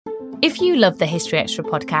If you love the History Extra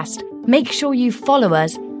podcast, make sure you follow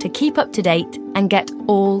us to keep up to date and get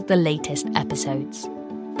all the latest episodes.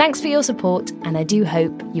 Thanks for your support, and I do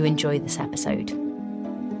hope you enjoy this episode.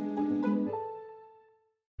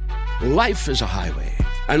 Life is a highway,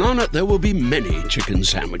 and on it there will be many chicken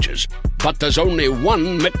sandwiches. But there's only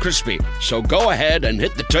one McCrispy. So go ahead and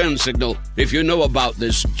hit the turn signal if you know about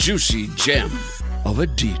this juicy gem of a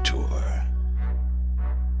detour.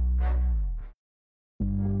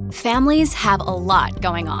 Families have a lot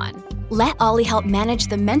going on. Let Ollie help manage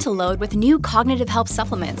the mental load with new cognitive help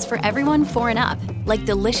supplements for everyone 4 and up, like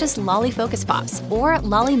delicious Lolly Focus Pops or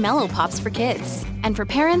Lolly Mellow Pops for kids. And for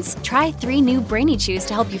parents, try 3 new Brainy Chews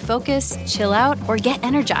to help you focus, chill out, or get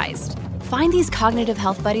energized. Find these cognitive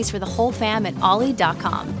health buddies for the whole fam at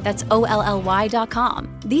ollie.com. That's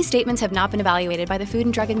OLLY.com. These statements have not been evaluated by the Food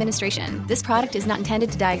and Drug Administration. This product is not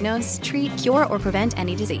intended to diagnose, treat, cure, or prevent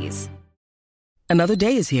any disease. Another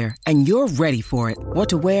day is here, and you're ready for it. What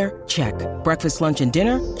to wear? Check. Breakfast, lunch, and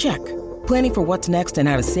dinner? Check. Planning for what's next and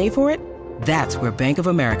how to save for it? That's where Bank of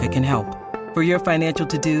America can help. For your financial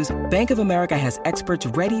to-dos, Bank of America has experts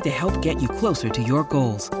ready to help get you closer to your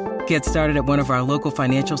goals. Get started at one of our local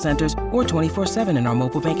financial centers or 24/7 in our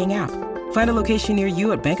mobile banking app. Find a location near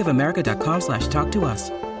you at bankofamerica.com/talktous.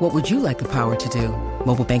 What would you like the power to do?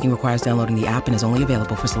 Mobile banking requires downloading the app and is only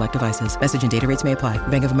available for select devices. Message and data rates may apply.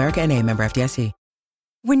 Bank of America N.A., member FDIC.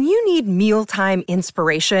 When you need mealtime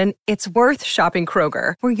inspiration, it's worth shopping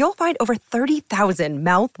Kroger, where you'll find over 30,000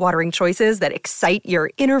 mouth-watering choices that excite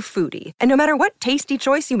your inner foodie. And no matter what tasty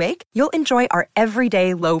choice you make, you'll enjoy our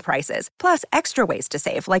everyday low prices, plus extra ways to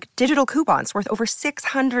save, like digital coupons worth over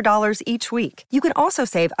 $600 each week. You can also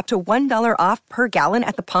save up to $1 off per gallon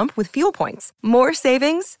at the pump with fuel points. More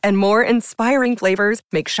savings and more inspiring flavors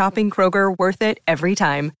make shopping Kroger worth it every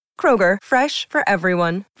time. Kroger, fresh for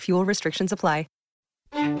everyone. Fuel restrictions apply.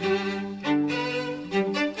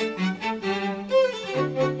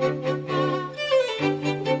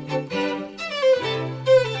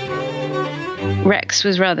 Rex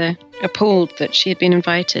was rather appalled that she had been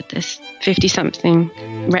invited, this 50-something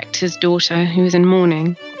rector's daughter who was in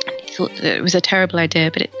mourning. He thought that it was a terrible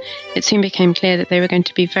idea, but it soon became clear that they were going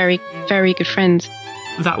to be very, very good friends.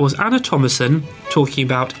 That was Anna Thomason talking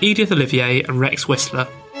about Edith Olivier and Rex Whistler.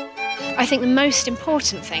 I think the most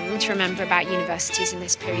important thing to remember about universities in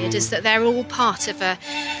this period is that they're all part of a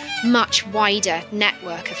much wider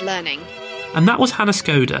network of learning. And that was Hannah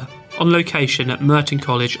Skoda, on location at Merton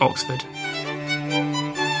College, Oxford.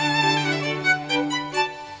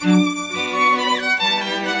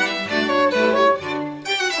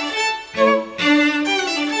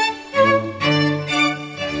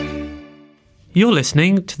 You're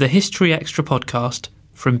listening to the History Extra podcast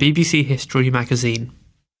from BBC History Magazine.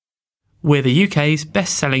 We're the UK's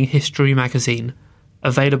best-selling history magazine,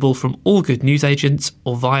 available from all good newsagents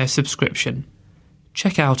or via subscription.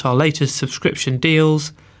 Check out our latest subscription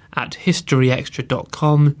deals at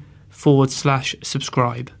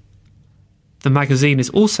historyextra.com/subscribe. The magazine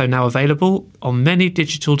is also now available on many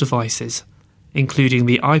digital devices, including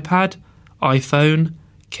the iPad, iPhone,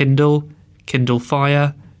 Kindle, Kindle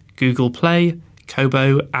Fire, Google Play,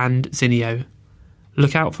 Kobo and Zinio.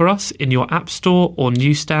 Look out for us in your App Store or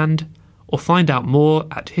newsstand, or find out more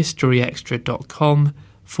at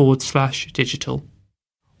historyextra.com/digital.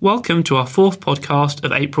 Welcome to our 4th podcast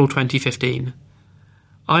of April 2015.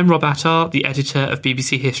 I'm Rob Attar, the editor of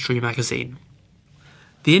BBC History Magazine.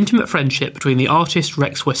 The intimate friendship between the artist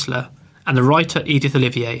Rex Whistler and the writer Edith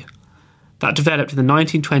Olivier, that developed in the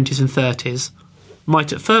 1920s and 30s,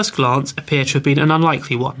 might at first glance appear to have been an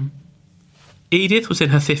unlikely one. Edith was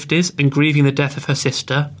in her 50s and grieving the death of her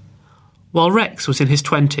sister, while Rex was in his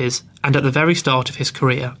 20s and at the very start of his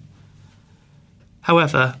career.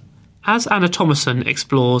 However, as Anna Thomason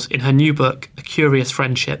explores in her new book, A Curious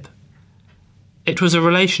Friendship, it was a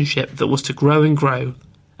relationship that was to grow and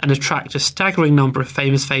attract a staggering number of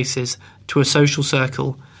famous faces to a social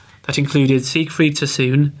circle that included Siegfried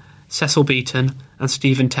Sassoon, Cecil Beaton and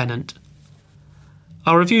Stephen Tennant.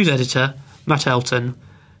 Our reviews editor, Matt Elton,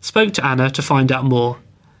 spoke to Anna to find out more,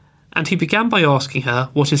 and he began by asking her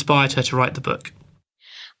what inspired her to write the book.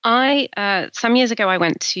 Some years ago, I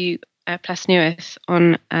went to Plasnewydd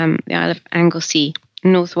on the Isle of Anglesey,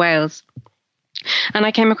 North Wales, and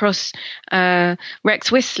I came across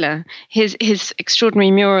Rex Whistler. His extraordinary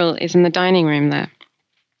mural is in the dining room there,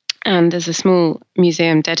 and there's a small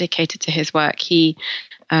museum dedicated to his work. He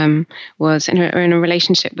was in a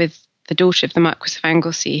relationship with the daughter of the Marquis of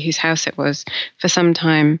Anglesey, whose house it was for some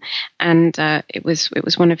time, and it was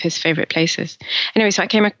one of his favourite places. Anyway, so I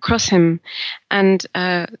came across him and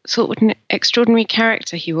thought what an extraordinary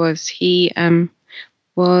character he was. He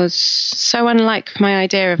was so unlike my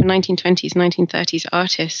idea of a 1920s, 1930s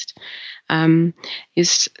artist.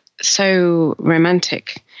 Is so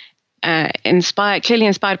romantic, clearly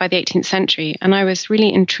inspired by the 18th century, and I was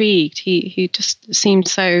really intrigued. He just seemed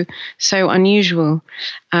so unusual,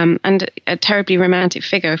 and a terribly romantic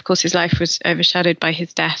figure. Of course, his life was overshadowed by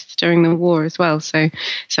his death during the war as well. So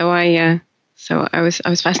I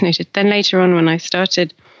was fascinated. Then later on, when I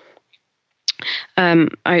started,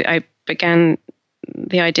 I began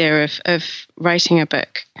the idea of writing a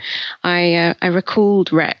book. I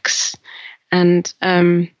recalled Rex and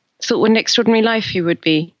thought what an extraordinary life he would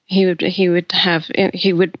be. He would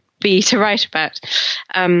be to write about,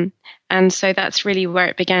 and so that's really where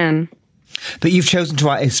it began. But you've chosen to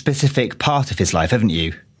write a specific part of his life, haven't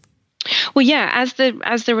you? Well, yeah. As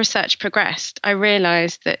the research progressed, I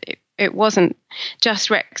realised that it wasn't just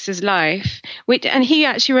Rex's life, and he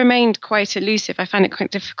actually remained quite elusive. I found it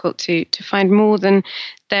quite difficult to find more than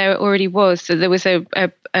there already was. So there was a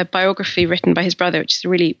biography written by his brother, which is a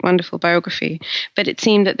really wonderful biography, but it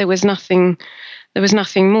seemed that there was nothing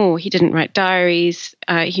more. He didn't write diaries.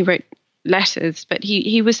 He wrote letters, but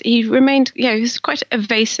he remained, he was quite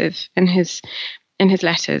evasive in his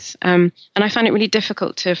letters. And I found it really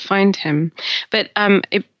difficult to find him. But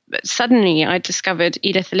suddenly I discovered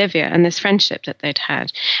Edith Olivia and this friendship that they'd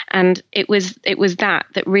had. And it was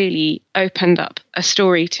that really opened up a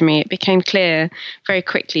story to me. It became clear very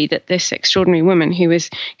quickly that this extraordinary woman who was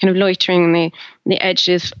kind of loitering on the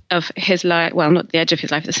edges of his life, well, not the edge of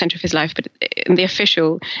his life, the center of his life, but in the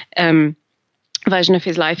official version of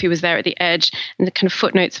his life, he was there at the edge, and the kind of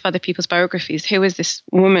footnotes of other people's biographies. Here was this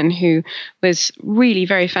woman who was really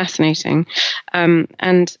very fascinating.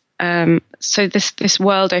 So this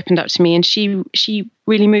world opened up to me, and she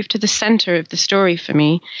really moved to the center of the story for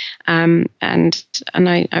me. And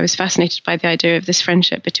I was fascinated by the idea of this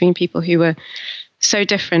friendship between people who were so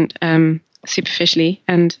different superficially,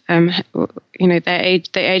 and their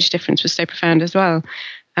age difference was so profound as well.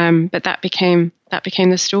 But that became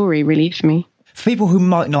the story really for me. For people who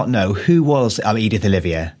might not know, who was Edith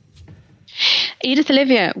Olivia? Edith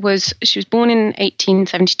Olivia was born in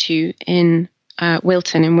 1872 in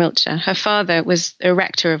Wilton in Wiltshire. Her father was a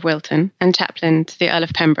rector of Wilton and chaplain to the Earl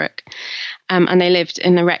of Pembroke, and they lived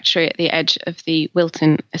in the rectory at the edge of the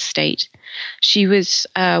Wilton estate. She was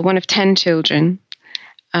one of 10 children,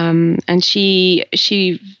 and she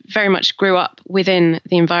very much grew up within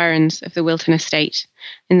the environs of the Wilton estate,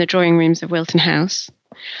 in the drawing rooms of Wilton House.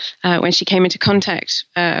 When she came into contact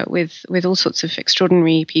with all sorts of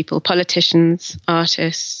extraordinary people, politicians,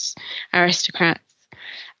 artists, aristocrats,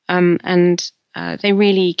 and they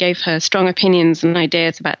really gave her strong opinions and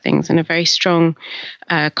ideas about things, and a very strong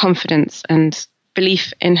confidence and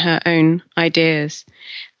belief in her own ideas.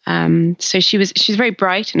 So she's a very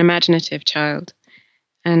bright and imaginative child,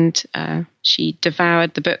 and she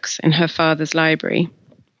devoured the books in her father's library.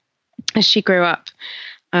 As she grew up,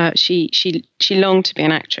 she longed to be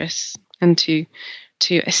an actress and to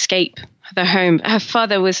escape the home. Her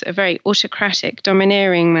father was a very autocratic,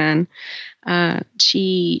 domineering man.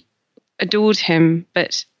 She adored him,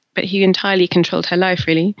 but he entirely controlled her life,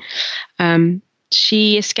 really.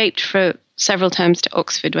 She escaped for several terms to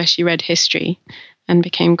Oxford, where she read history and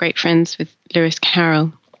became great friends with Lewis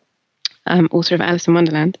Carroll, author of Alice in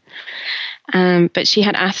Wonderland. But she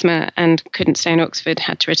had asthma and couldn't stay in Oxford,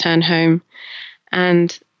 had to return home.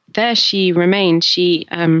 And there she remained. She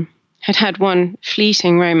had one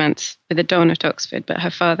fleeting romance with a don at Oxford, but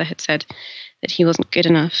her father had said that he wasn't good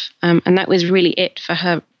enough. And that was really it for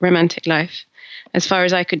her romantic life, as far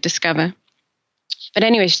as I could discover. But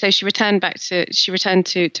anyway, so she returned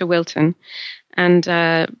to Wilton, and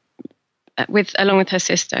along with her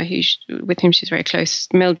sister, with whom she's very close,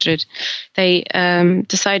 Mildred, they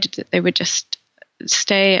decided that they would just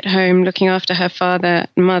stay at home looking after her father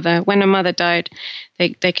and mother. When her mother died,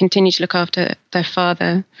 they continued to look after their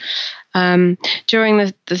father. During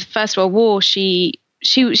the First World War, she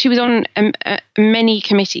was on many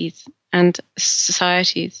committees and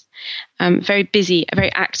societies, very busy,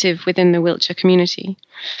 very active within the Wiltshire community.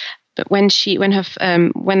 But when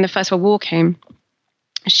the First World War came,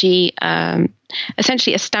 she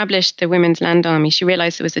essentially established the Women's Land Army. She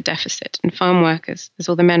realized there was a deficit in farm workers as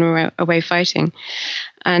all the men were away fighting.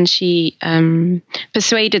 And she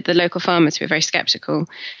persuaded the local farmers, who were very skeptical,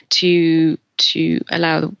 to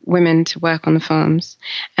allow the women to work on the farms.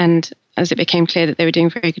 And as it became clear that they were doing a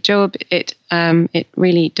very good job, it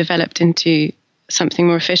really developed into something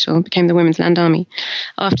more official. It became the Women's Land Army.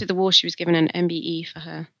 After the war, she was given an MBE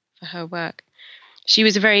for her work. She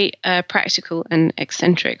was a very practical and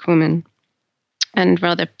eccentric woman, and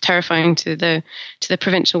rather terrifying to the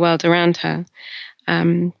provincial world around her.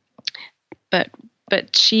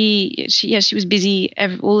 But she was busy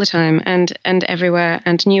all the time and everywhere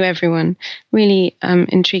and knew everyone. Really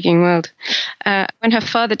intriguing world. When her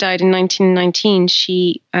father died in 1919,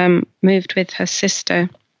 she moved with her sister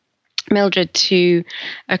Mildred to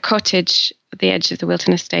a cottage at the edge of the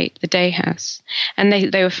Wilton estate, the Day House, and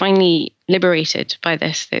they were finally liberated by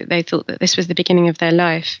this. They thought that this was the beginning of their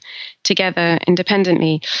life together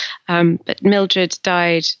independently. But Mildred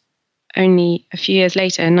died only a few years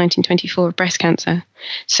later, in 1924, of breast cancer.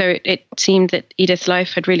 So it seemed that Edith's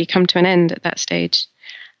life had really come to an end at that stage.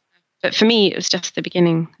 But for me, it was just the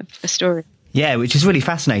beginning of the story. Yeah, which is really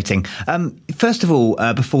fascinating. First of all,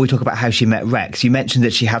 before we talk about how she met Rex, you mentioned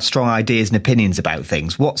that she had strong ideas and opinions about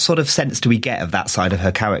things. What sort of sense do we get of that side of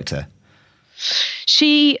her character?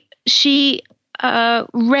 She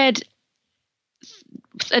read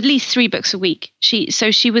at least 3 books a week. She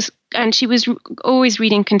was always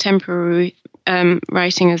reading contemporary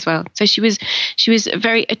writing as well. So she was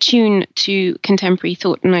very attuned to contemporary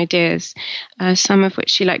thought and ideas, some of which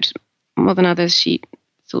she liked more than others. She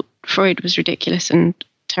thought Freud was ridiculous and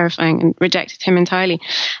terrifying and rejected him entirely.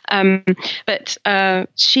 But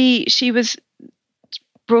she was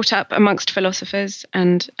brought up amongst philosophers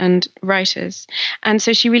and writers, and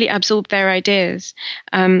so she really absorbed their ideas.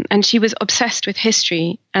 And she was obsessed with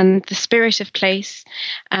history and the spirit of place,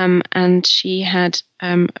 and she had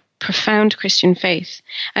profound Christian faith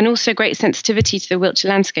and also great sensitivity to the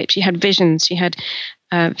Wiltshire landscape. She had visions. She had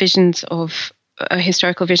visions of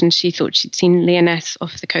historical visions. She thought she'd seen Lyonesse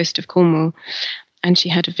off the coast of Cornwall, and she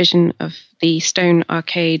had a vision of the stone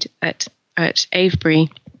arcade at Avebury.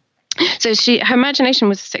 So her imagination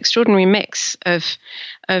was this extraordinary mix of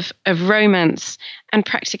romance and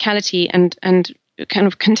practicality and kind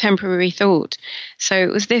of contemporary thought. So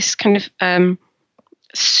it was this kind of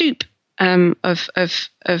soup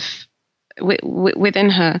within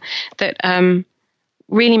her that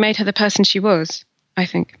really made her the person she was, I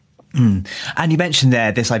think. Mm. And you mentioned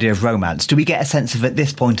there this idea of romance. Do we get a sense of, at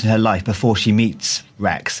this point in her life, before she meets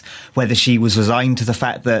Rex, whether she was resigned to the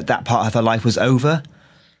fact that that part of her life was over?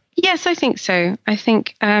 Yes, I think so. I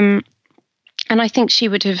think, and I think she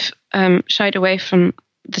would have shied away from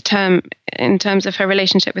the term in terms of her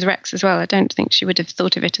relationship with Rex as well. I don't think she would have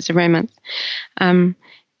thought of it as a romance.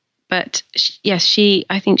 But yes,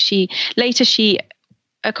 I think she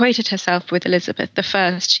equated herself with Elizabeth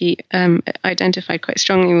I. She identified quite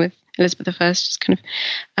strongly with Elizabeth I. Just kind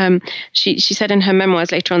of, she said in her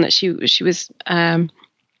memoirs later on that she was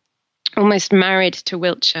almost married to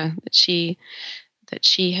Wiltshire. That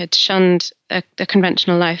she had shunned the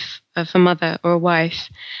conventional life of a mother or a wife,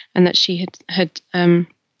 and that she had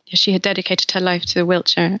dedicated her life to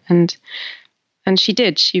Wiltshire, and she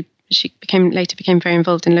did. She later became very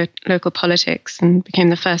involved in local politics and became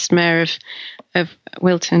the first mayor of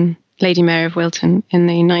Wilton, Lady Mayor of Wilton, in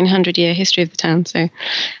the 900-year history of the town. So,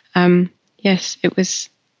 yes, it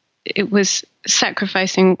was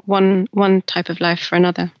sacrificing one type of life for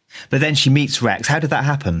another. But then she meets Rex. How did that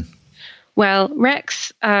happen? Well,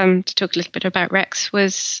 Rex, to talk a little bit about Rex,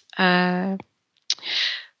 was a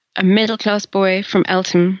middle-class boy from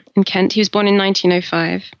Eltham in Kent. He was born in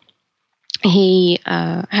 1905. He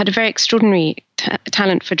had a very extraordinary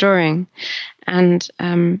talent for drawing, and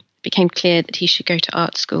became clear that he should go to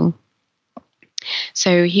art school.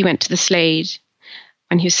 So he went to the Slade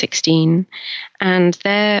when he was 16, and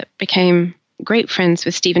there became great friends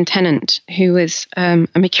with Stephen Tennant, who was a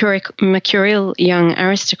mercurial young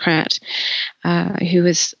aristocrat who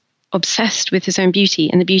was obsessed with his own beauty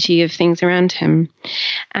and the beauty of things around him.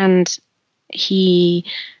 And he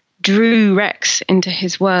drew Rex into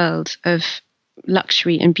his world of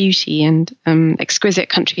luxury and beauty and exquisite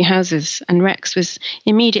country houses, and Rex was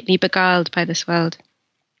immediately beguiled by this world.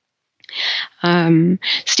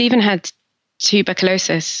 Stephen had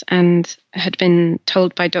tuberculosis and had been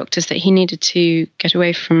told by doctors that he needed to get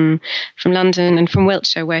away from London and from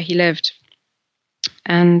Wiltshire, where he lived.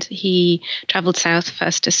 And he travelled south,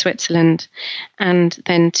 first to Switzerland and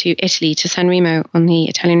then to Italy, to San Remo on the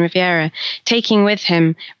Italian Riviera, taking with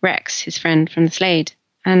him Rex, his friend from the Slade.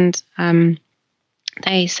 And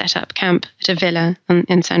they set up camp at a villa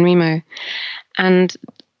in San Remo. And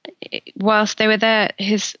whilst they were there,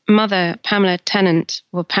 his mother, Pamela Tennant,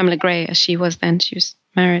 or Pamela Gray as she was then, she was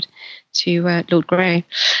married to Lord Grey,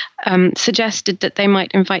 suggested that they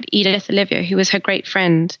might invite Edith Olivia, who was her great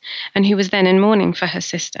friend and who was then in mourning for her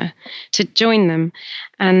sister, to join them.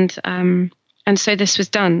 And so this was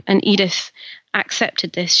done, and Edith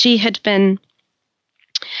accepted this. She had been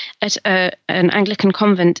at an Anglican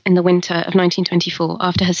convent in the winter of 1924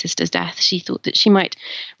 after her sister's death. She thought that she might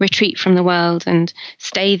retreat from the world and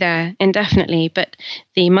stay there indefinitely, but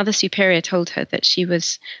the Mother Superior told her that she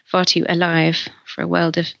was far too alive for a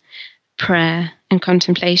world of prayer and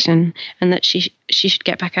contemplation, and that she should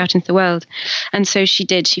get back out into the world. And so she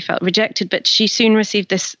did. She felt rejected, but she soon received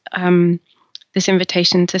this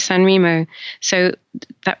invitation to San Remo. So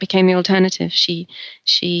that became the alternative. She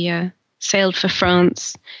sailed for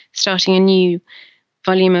France, starting a new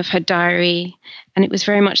volume of her diary, and it was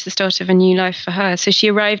very much the start of a new life for her. So she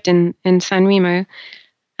arrived in San Remo,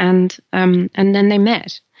 and then they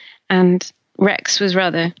met. And Rex was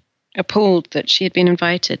rather appalled that she had been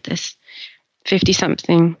invited, this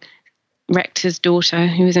 50-something rector's daughter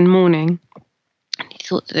who was in mourning. He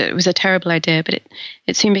thought that it was a terrible idea, but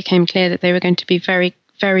it soon became clear that they were going to be very,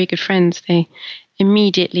 very good friends. They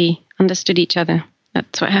immediately understood each other.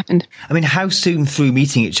 That's what happened. I mean, how soon through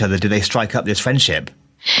meeting each other did they strike up this friendship?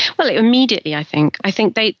 Well, immediately, I think. I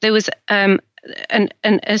think there was a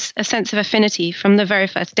sense of affinity from the very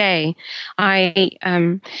first day.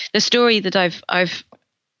 The story that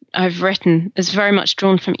I've written is very much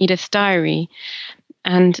drawn from Edith's diary,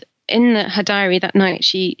 and in her diary that night,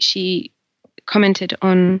 she commented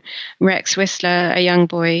on Rex Whistler, a young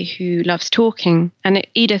boy who loves talking, and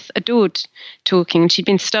Edith adored talking, and she'd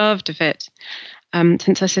been starved of it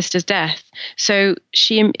since her sister's death. So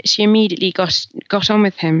she immediately got on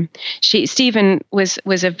with him. Stephen was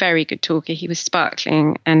a very good talker. He was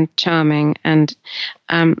sparkling and charming, and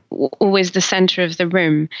always the centre of the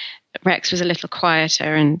room. Rex was a little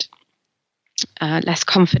quieter and less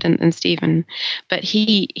confident than Stephen, but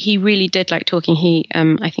he really did like talking.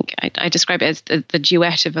 I think I describe it as the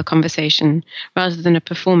duet of a conversation rather than a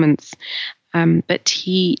performance. But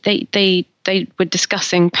they were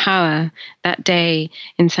discussing power that day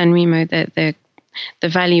in San Remo, the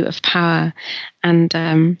value of power,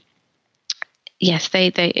 and yes,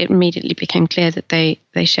 it immediately became clear that they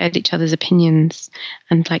shared each other's opinions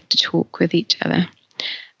and liked to talk with each other.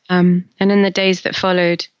 And in the days that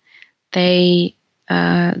followed, they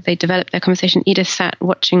developed their conversation. Edith sat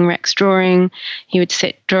watching Rex drawing. He would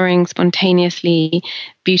sit drawing spontaneously,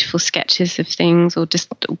 beautiful sketches of things, or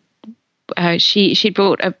just she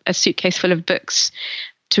brought a suitcase full of books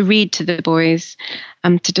to read to the boys,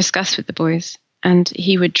 to discuss with the boys, and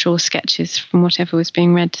he would draw sketches from whatever was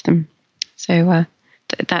being read to them. So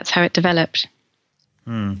that's how it developed.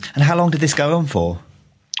 And how long did this go on for?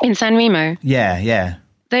 In San Remo? Yeah.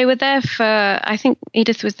 They were there for, I think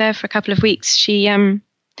Edith was there for a couple of weeks. It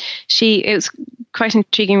was quite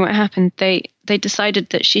intriguing what happened. They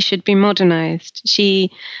decided that she should be modernized. She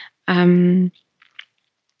had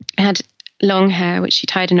long hair, which she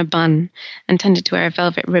tied in a bun, and tended to wear a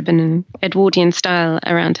velvet ribbon in Edwardian style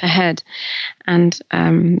around her head. And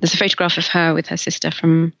there's a photograph of her with her sister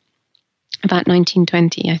from about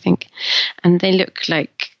 1920, I think. And they look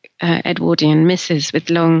like Edwardian misses with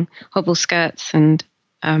long hobble skirts and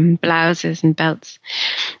blouses and belts.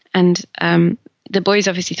 And the boys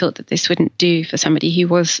obviously thought that this wouldn't do for somebody who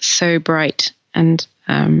was so bright and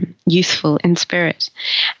youthful in spirit.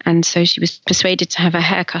 And so she was persuaded to have her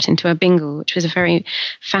hair cut into a bingle, which was a very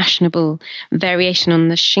fashionable variation on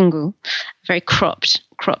the shingle, a very cropped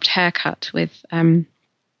haircut with a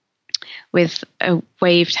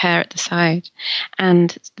waved hair at the side.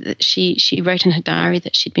 And she wrote in her diary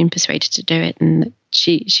that she'd been persuaded to do it, and that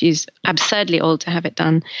she's absurdly old to have it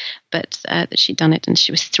done, but that she'd done it, and she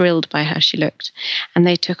was thrilled by how she looked. And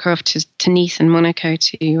they took her off to Nice and Monaco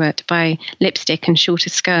to buy lipstick and shorter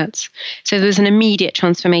skirts. So there was an immediate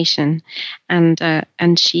transformation, and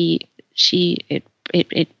it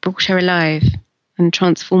brought her alive and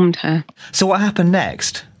transformed her. So what happened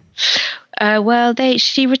next? Well,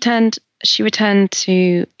 she returned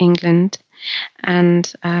to England,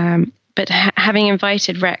 and but having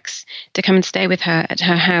invited Rex to come and stay with her at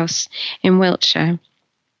her house in Wiltshire,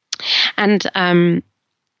 and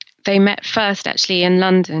they met first actually in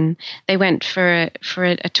London. They went for a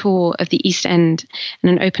tour of the East End in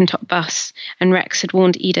an open-top bus, and Rex had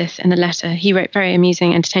warned Edith in a letter. He wrote very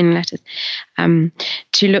amusing, entertaining letters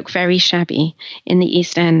to look very shabby in the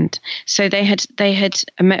East End. So they had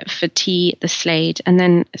met for tea at the Slade, and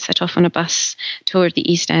then set off on a bus tour of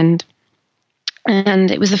the East End. And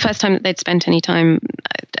it was the first time that they'd spent any time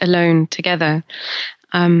alone together.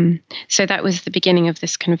 So that was the beginning of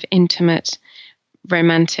this kind of intimate,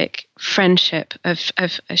 romantic friendship of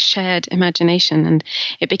a shared imagination, and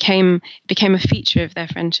it became a feature of their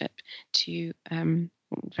friendship to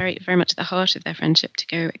very, very much at the heart of their friendship, to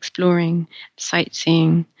go exploring,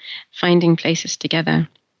 sightseeing, finding places together.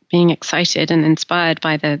 being excited and inspired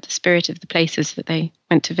by the spirit of the places that they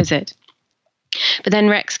went to visit. But then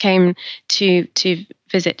Rex came to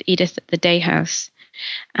visit Edith at the Day House,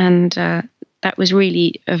 and that was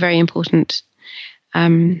really a very important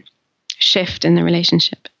shift in the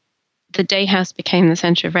relationship. The Day House became the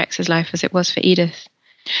centre of Rex's life as it was for Edith.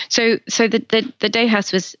 So the Day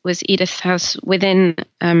House was Edith's house within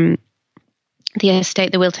the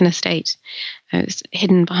estate, the Wilton estate. It was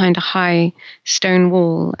hidden behind a high stone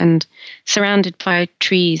wall and surrounded by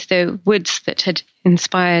trees, the woods that had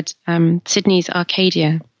inspired Sydney's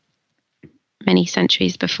Arcadia many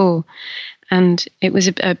centuries before. And it was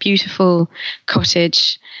a beautiful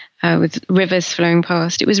cottage with rivers flowing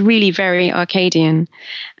past. It was really very Arcadian.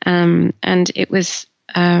 And it was...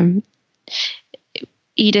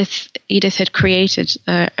 Edith had created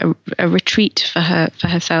a retreat for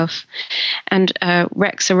herself, and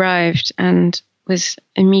Rex arrived and was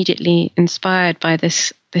immediately inspired by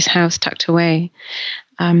this house tucked away,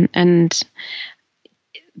 and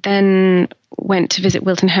then went to visit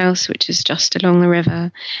Wilton House, which is just along the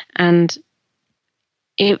river, and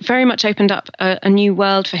it very much opened up a new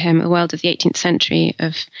world for him, a world of the 18th century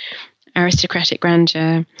of aristocratic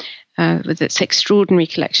grandeur, with its extraordinary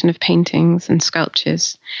collection of paintings and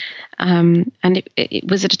sculptures. And it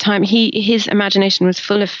was at a time, his imagination was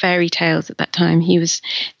full of fairy tales at that time. He was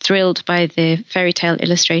thrilled by the fairy tale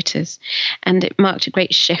illustrators, and it marked a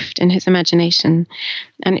great shift in his imagination.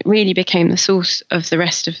 And it really became the source of the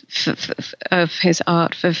rest of his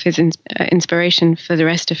art, of his inspiration for the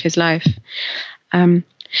rest of his life.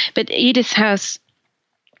 But Edith's house,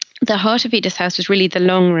 the heart of Edith's house was really the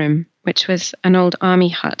long room, which was an old army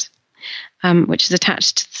hut, which is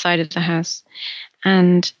attached to the side of the house.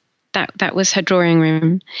 And that was her drawing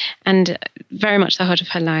room, and very much the heart of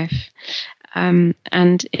her life.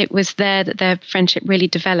 And it was there that their friendship really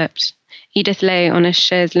developed. Edith lay on a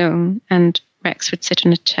chaise longue, and Rex would sit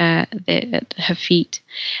on a chair at her feet,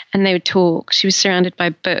 and they would talk. She was surrounded by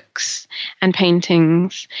books and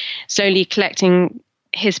paintings, slowly collecting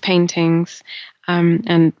his paintings,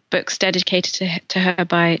 and books dedicated to her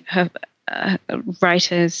by her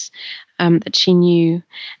writers that she knew.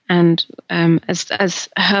 And as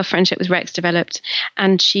her friendship with Rex developed,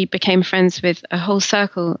 and she became friends with a whole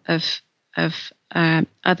circle of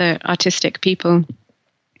other artistic people,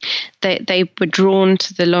 they were drawn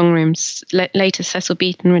to the long rooms. Later, Cecil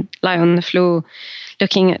Beaton would lie on the floor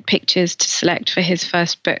looking at pictures to select for his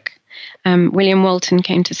first book. William Walton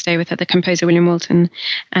came to stay with her, the composer William Walton,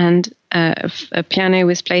 and a piano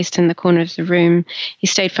was placed in the corner of the room. He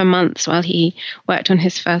stayed for months while he worked on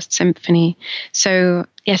his first symphony. So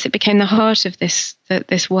yes, it became the heart of this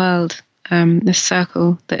world, this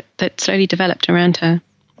circle that slowly developed around her.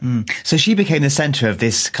 So she became the centre of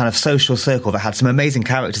this kind of social circle that had some amazing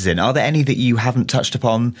characters in. Are there any that you haven't touched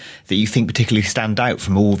upon that you think particularly stand out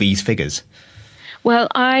from all these figures? Well,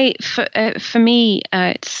 for me,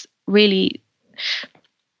 it's really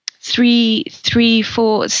three,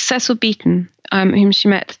 four. Cecil Beaton, whom she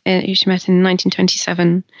met in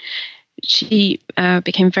 1927. She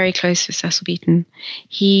became very close with Cecil Beaton.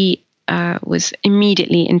 He was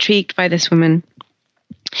immediately intrigued by this woman,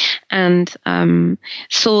 and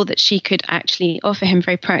saw that she could actually offer him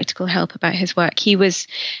very practical help about his work. He was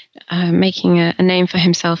making a name for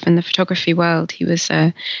himself in the photography world. He was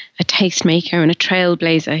a tastemaker and a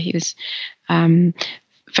trailblazer. He was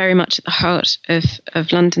very much at the heart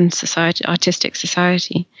of London society, artistic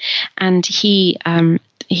society, and he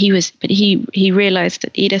realised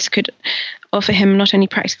that Edith could offer him not only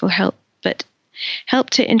practical help, but help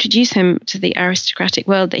to introduce him to the aristocratic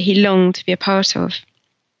world that he longed to be a part of.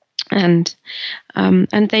 And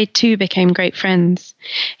they too became great friends.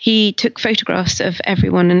 He took photographs of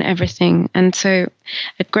everyone and everything, and so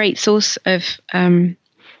a great source of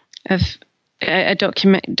a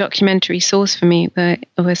documentary source for me were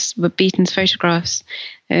Beaton's photographs.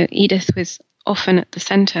 Edith was often at the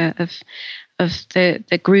centre of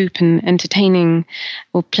the group and entertaining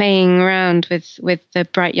or playing around with the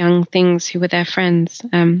bright young things who were their friends.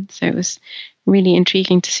 So it was really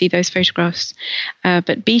intriguing to see those photographs.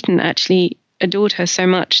 But Beaton actually adored her so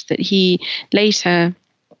much that he later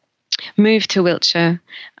moved to Wiltshire,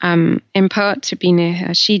 in part to be near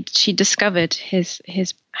her. She discovered his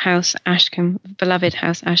house, Ashcombe, beloved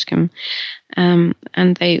house, Ashcombe, and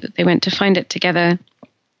they went to find it together.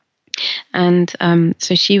 And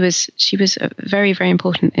so she was very, very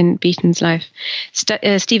important in Beaton's life.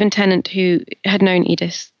 Stephen Tennant, who had known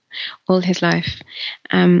Edith all his life,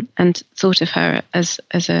 and thought of her as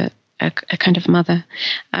a kind of mother,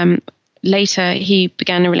 later he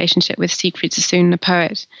began a relationship with Siegfried Sassoon, the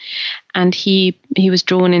poet, and he was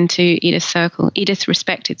drawn into Edith's circle. Edith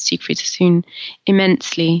respected Siegfried Sassoon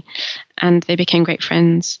immensely, and they became great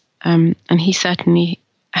friends. And he certainly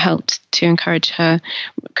helped to encourage her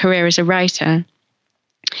career as a writer.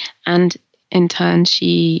 And in turn,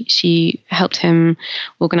 she helped him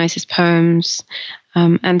organize his poems,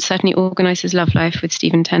 and certainly organize his love life with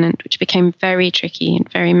Stephen Tennant, which became very tricky and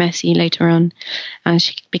very messy later on. And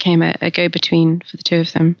she became a go-between for the two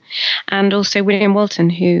of them. And also William Walton,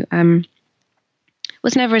 who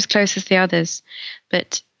was never as close as the others,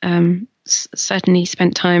 but certainly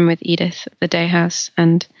spent time with Edith at the Day House,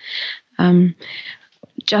 and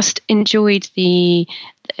just enjoyed the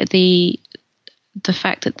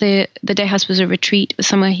fact that the Day House was a retreat, was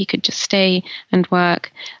somewhere he could just stay and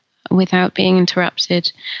work without being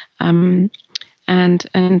interrupted, and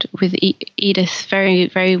with Edith very,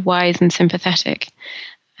 very wise and sympathetic,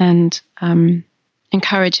 and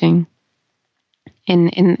encouraging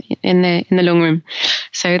in the long room.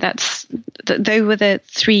 So those were the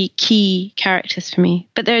three key characters for me.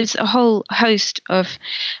 But there's a whole host of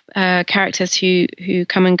characters who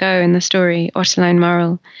come and go in the story. Ottoline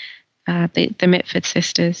Murrell, the Mitford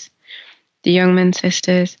sisters, the Youngman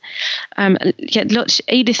sisters.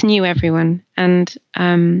 Edith knew everyone, and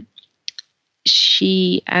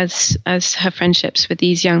she, as her friendships with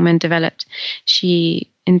these young men developed, she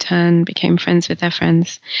in turn became friends with their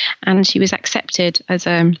friends, and she was accepted as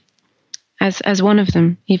one of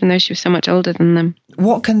them, even though she was so much older than them.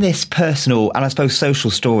 What can this personal and I suppose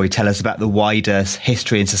social story tell us about the wider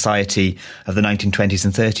history and society of the 1920s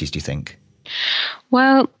and 30s, do you think?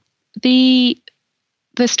 Well, the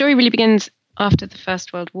story really begins after the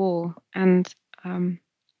First World War, and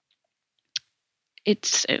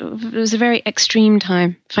it was a very extreme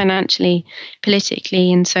time, financially,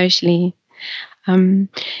 politically, and socially.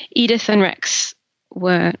 Edith and Rex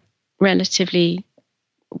were relatively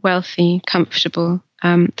wealthy, comfortable,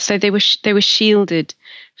 so they were shielded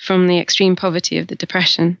from the extreme poverty of the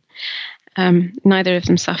Depression. Neither of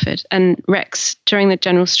them suffered, and Rex, during the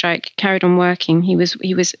general strike, carried on working. He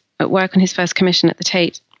was at work on his first commission at the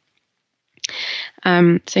Tate,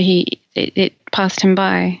 so it passed him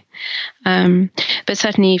by. But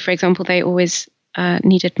certainly, for example, they always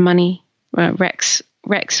needed money. Rex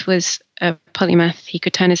was a polymath. He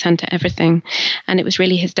could turn his hand to everything, and it was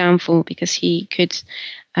really his downfall because he could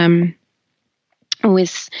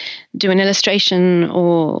always do an illustration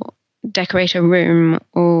or decorate a room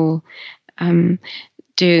or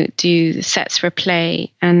do sets for a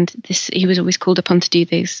play, and he was always called upon to do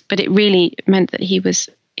this. But it really meant that he was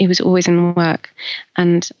always in work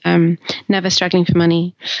and never struggling for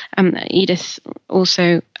money. Edith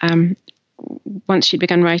also, once she'd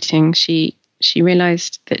begun writing, she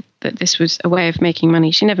realized that this was a way of making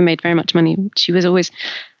money. She never made very much money. She was always,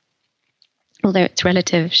 although it's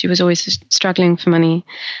relative, she was always struggling for money.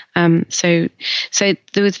 So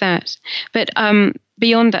there was that. But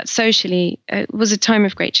beyond that, socially, it was a time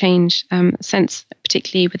of great change, sense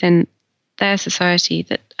particularly within their society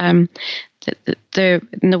that in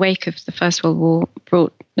the wake of the First World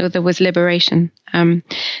War there was liberation,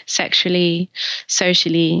 sexually,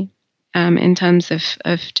 socially, in terms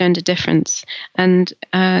of gender difference, and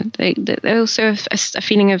they also have a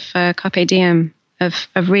feeling of carpe diem, of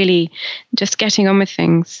really just getting on with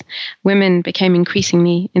things. Women became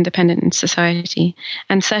increasingly independent in society,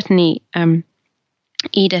 and certainly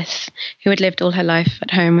Edith, who had lived all her life at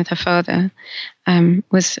home with her father,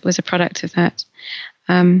 was a product of that.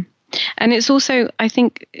 And it's also, I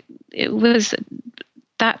think, it was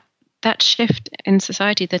that shift in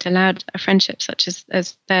society that allowed a friendship such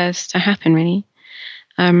as theirs to happen, really.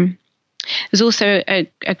 There's also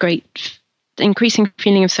a great increasing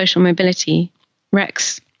feeling of social mobility.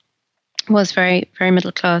 Rex was very, very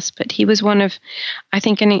middle class, but he was one of, I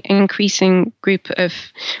think, an increasing group of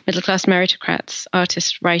middle class meritocrats,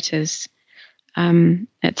 artists, writers,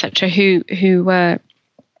 etc., who were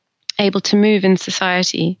able to move in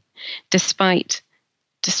society despite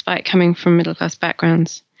coming from middle class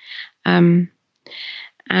backgrounds. And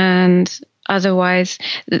otherwise,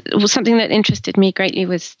 something that interested me greatly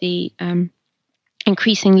was the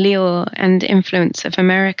increasing lure and influence of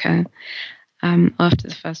America after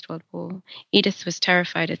the First World War. Edith was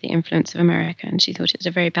terrified of the influence of America, and she thought it was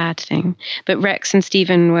a very bad thing. But Rex and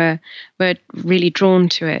Stephen were really drawn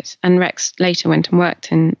to it, and Rex later went and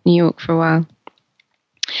worked in New York for a while.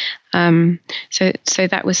 So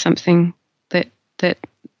that was something that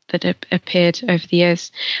appeared over the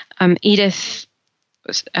years. Edith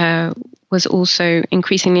was also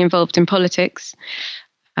increasingly involved in politics.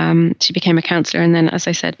 She became a councillor, and then, as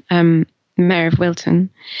I said, mayor of Wilton.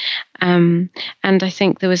 And I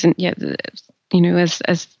think there wasn't yet,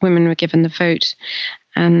 as women were given the vote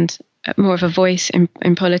and more of a voice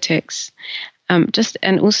in politics,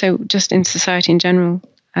 and also just in society in general,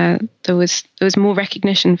 there was more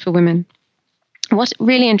recognition for women. What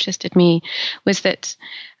really interested me was that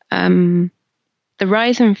the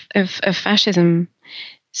rise of fascism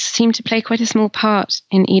seemed to play quite a small part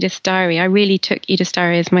in Edith's diary. I really took Edith's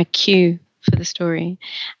diary as my cue for the story.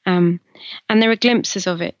 And there are glimpses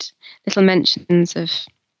of it, little mentions of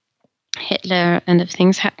Hitler and of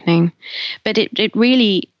things happening. But it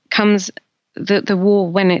really comes, the war,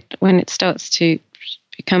 when it starts to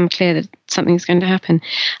become clear that something's going to happen,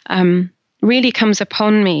 really comes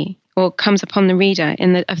upon me, or comes upon the reader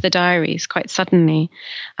of the diaries quite suddenly.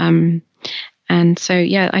 And so,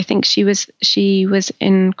 I think she was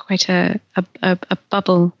in quite a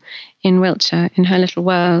bubble in Wiltshire, in her little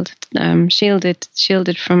world,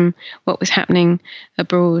 shielded from what was happening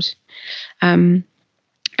abroad. And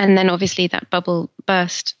then obviously that bubble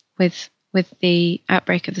burst with the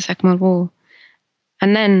outbreak of the Second World War.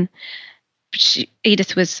 And then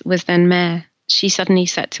Edith was then mayor. She suddenly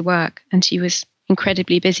set to work, and she was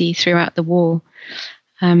incredibly busy throughout the war.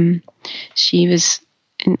 She was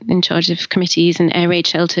in charge of committees and air raid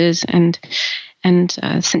shelters and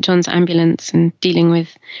St. John's ambulance and dealing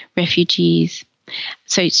with refugees.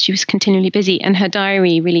 So she was continually busy, and her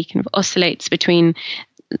diary really kind of oscillates between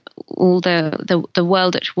all the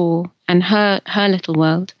world at war and her little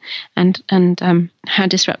world, and how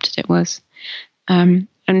disrupted it was. And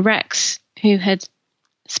Rex, who had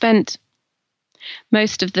spent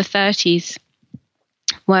most of the 30s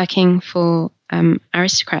working for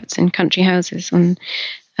aristocrats in country houses on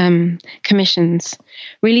commissions,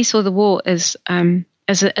 really saw the war as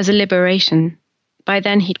a liberation. By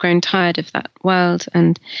then, he'd grown tired of that world,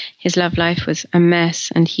 and his love life was a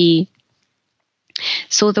mess. And he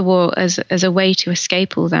saw the war as a way to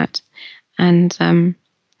escape all that. And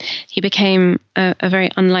he became a very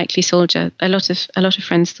unlikely soldier. A lot of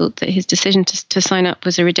friends thought that his decision to sign up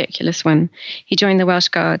was a ridiculous one. He joined the Welsh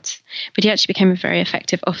Guards, but he actually became a very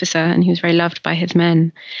effective officer, and he was very loved by his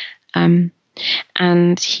men.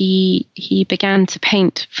 And he began to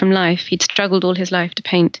paint from life. He'd struggled all his life to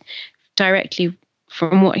paint directly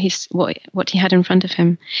from what he had in front of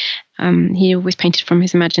him. He always painted from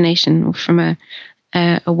his imagination, or from a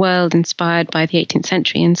world inspired by the 18th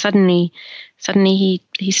century. And suddenly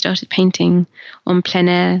he started painting on plein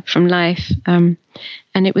air from life. And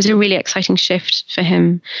it was a really exciting shift for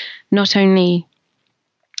him, not only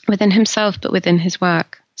within himself, but within his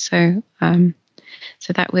work. So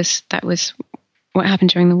that was what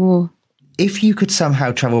happened during the war. If you could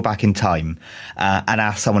somehow travel back in time and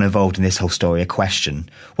ask someone involved in this whole story a question,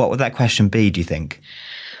 what would that question be, do you think?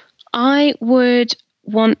 I would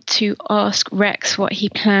want to ask Rex what he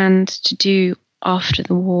planned to do after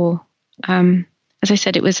the war. As I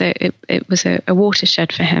said, it was a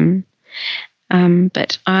watershed for him.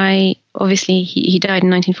 But he died in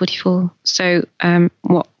 1944. So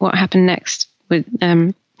what happened next would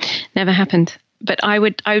never happened. But I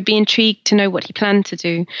would be intrigued to know what he planned to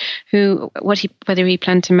do, whether he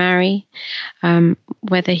planned to marry,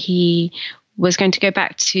 whether he was going to go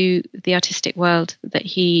back to the artistic world that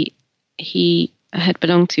he had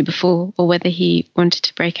belonged to before, or whether he wanted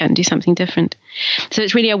to break out and do something different. So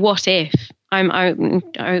it's really a what if.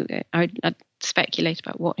 I'd speculate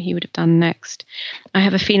about what he would have done next. I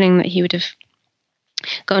have a feeling that he would have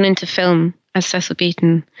gone into film, as Cecil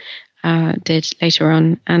Beaton did later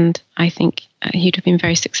on, and I think he'd have been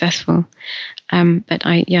very successful. But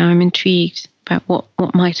I'm intrigued about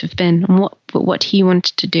what might have been, and what he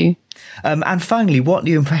wanted to do. And finally, what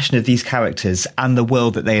new impression of these characters and the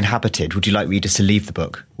world that they inhabited would you like readers to leave the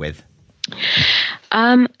book with?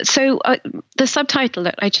 So the subtitle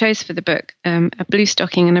that I chose for the book, A Blue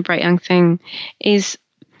Stocking and a Bright Young Thing,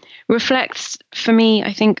 reflects for me,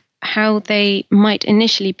 I think, how they might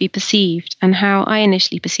initially be perceived, and how I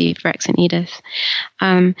initially perceived Rex and Edith.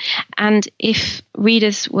 And if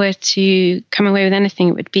readers were to come away with anything,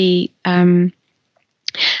 it would be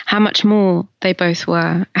how much more they both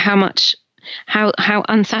were, how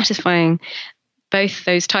unsatisfying both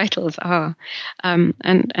those titles are,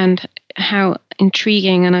 and how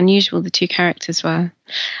intriguing and unusual the two characters were,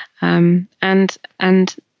 and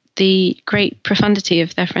the great profundity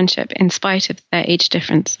of their friendship in spite of their age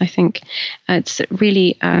difference. I think it's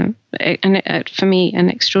really, for me, an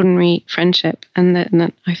extraordinary friendship, and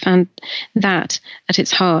that I found that at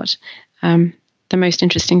its heart the most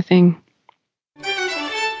interesting thing.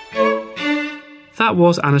 That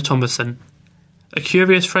was Anna Thomasson. A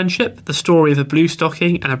Curious Friendship, the story of a blue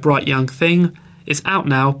stocking and a bright young thing, is out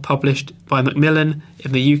now, published by Macmillan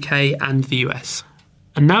in the UK and the US.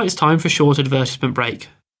 And now it's time for a short advertisement break.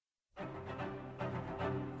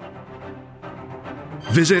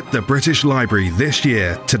 Visit the British Library this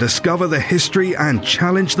year to discover the history and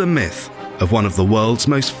challenge the myth of one of the world's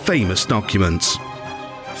most famous documents.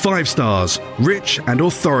 5 stars, rich and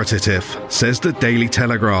authoritative, says the Daily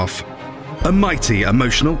Telegraph. A mighty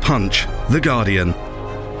emotional punch, The Guardian.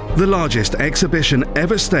 The largest exhibition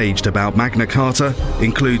ever staged about Magna Carta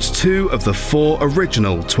includes 2 of the 4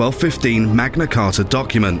 original 1215 Magna Carta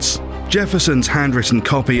documents, Jefferson's handwritten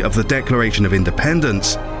copy of the Declaration of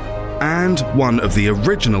Independence, and one of the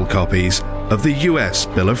original copies of the US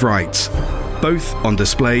Bill of Rights, both on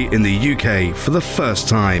display in the UK for the first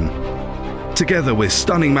time. Together with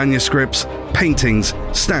stunning manuscripts, paintings,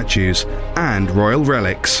 statues, and royal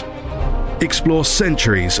relics. Explore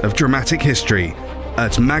centuries of dramatic history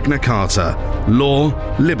at Magna Carta, Law,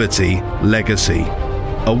 Liberty, Legacy.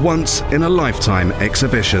 A once-in-a-lifetime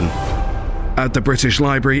exhibition. At the British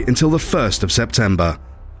Library until the 1st of September.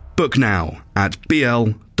 Book now at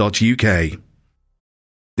bl.uk.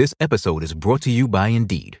 This episode is brought to you by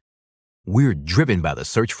Indeed. We're driven by the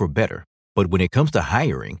search for better, but when it comes to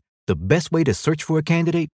hiring, the best way to search for a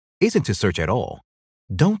candidate isn't to search at all.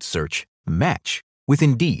 Don't search, match with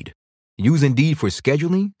Indeed. Use Indeed for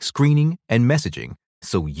scheduling, screening, and messaging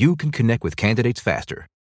so you can connect with candidates faster.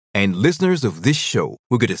 And listeners of this show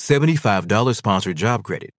will get a $75 sponsored job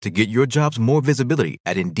credit to get your jobs more visibility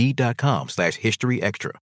at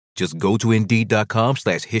Indeed.com/HistoryExtra. Just go to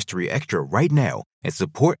Indeed.com/HistoryExtra right now and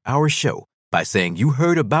support our show by saying you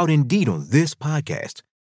heard about Indeed on this podcast.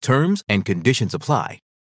 Terms and conditions apply.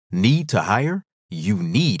 Need to hire? You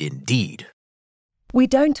need Indeed. We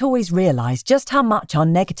don't always realise just how much our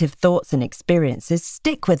negative thoughts and experiences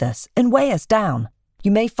stick with us and weigh us down.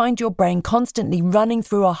 You may find your brain constantly running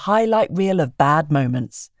through a highlight reel of bad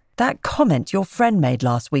moments. That comment your friend made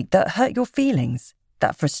last week that hurt your feelings.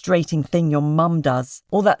 That frustrating thing your mum does.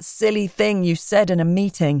 Or that silly thing you said in a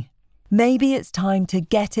meeting. Maybe it's time to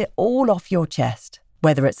get it all off your chest.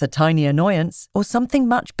 Whether it's a tiny annoyance or something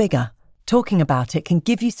much bigger. Talking about it can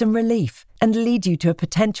give you some relief and lead you to a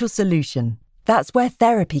potential solution. That's where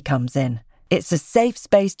therapy comes in. It's a safe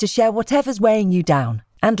space to share whatever's weighing you down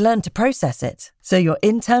and learn to process it so your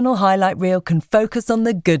internal highlight reel can focus on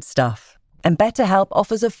the good stuff. And BetterHelp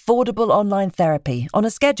offers affordable online therapy on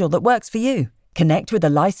a schedule that works for you. Connect with a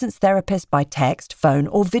licensed therapist by text, phone,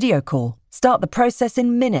 or video call. Start the process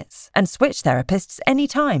in minutes and switch therapists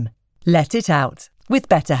anytime. Let it out with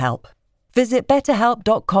BetterHelp. Visit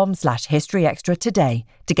betterhelp.com/historyextra today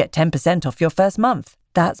to get 10% off your first month.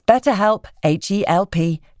 That's BetterHelp,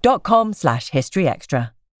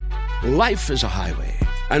 HELP.com/historyextra. Life is a highway,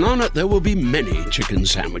 and on it there will be many chicken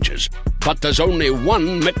sandwiches. But there's only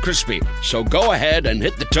one McCrispy. So go ahead and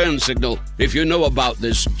hit the turn signal if you know about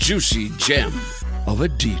this juicy gem of a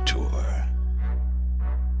detour.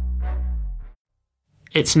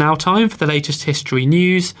 It's now time for the latest history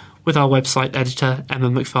news with our website editor, Emma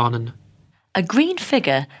McFarlane. A green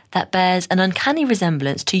figure that bears an uncanny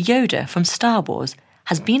resemblance to Yoda from Star Wars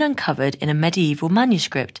has been uncovered in a medieval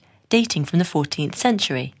manuscript dating from the 14th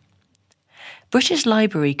century. British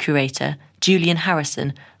Library curator Julian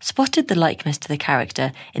Harrison spotted the likeness to the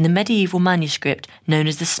character in the medieval manuscript known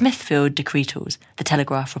as the Smithfield Decretals, the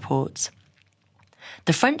Telegraph reports.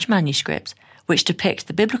 The French manuscripts, which depict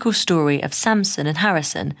the biblical story of Samson and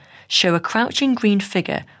Harrison, show a crouching green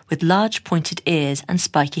figure with large pointed ears and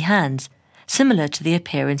spiky hands, similar to the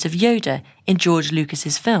appearance of Yoda in George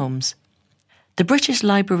Lucas's films. The British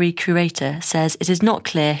Library curator says it is not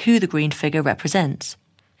clear who the green figure represents.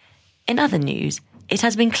 In other news, it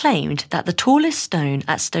has been claimed that the tallest stone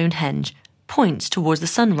at Stonehenge points towards the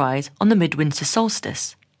sunrise on the midwinter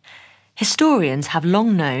solstice. Historians have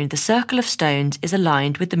long known the circle of stones is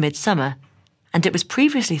aligned with the midsummer, and it was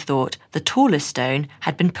previously thought the tallest stone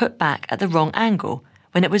had been put back at the wrong angle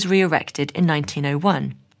when it was re-erected in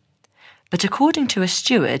 1901. But according to a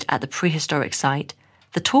steward at the prehistoric site,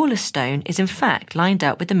 the tallest stone is in fact lined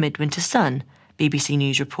up with the midwinter sun, BBC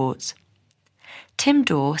News reports. Tim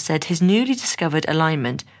Dorr said his newly discovered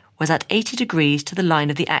alignment was at 80 degrees to the line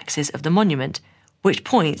of the axis of the monument, which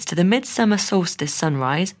points to the midsummer solstice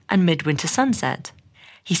sunrise and midwinter sunset.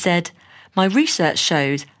 He said, "My research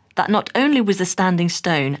shows that not only was the standing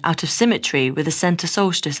stone out of symmetry with the centre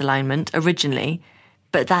solstice alignment originally,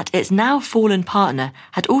 but that its now fallen partner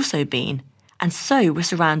had also been, and so were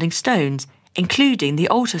surrounding stones, including the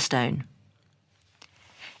altar stone."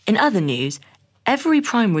 In other news, every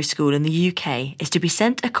primary school in the UK is to be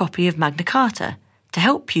sent a copy of Magna Carta to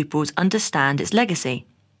help pupils understand its legacy.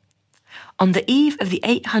 On the eve of the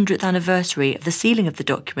 800th anniversary of the sealing of the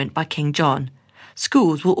document by King John,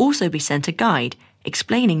 schools will also be sent a guide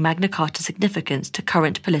explaining Magna Carta's significance to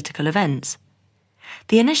current political events.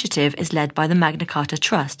 The initiative is led by the Magna Carta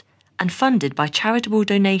Trust and funded by charitable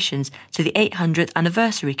donations to the 800th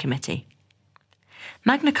Anniversary Committee.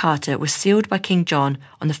 Magna Carta was sealed by King John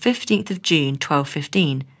on the 15th of June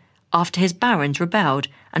 1215, after his barons rebelled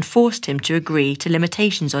and forced him to agree to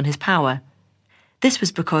limitations on his power. This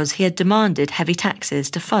was because he had demanded heavy taxes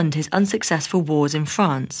to fund his unsuccessful wars in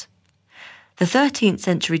France. The 13th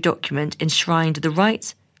century document enshrined the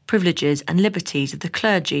rights, privileges and liberties of the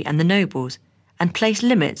clergy and the nobles, and placed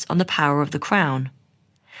limits on the power of the crown.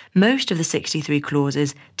 Most of the 63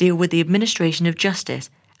 clauses deal with the administration of justice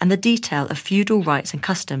and the detail of feudal rights and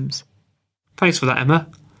customs. Thanks for that, Emma.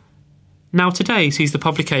 Now today sees the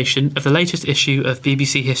publication of the latest issue of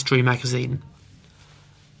BBC History magazine.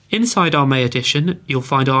 Inside our May edition, you'll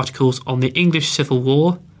find articles on the English Civil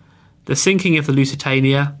War, the sinking of the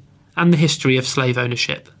Lusitania, and the history of slave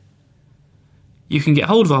ownership. You can get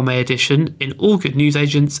hold of our May edition in all good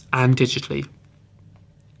newsagents and digitally.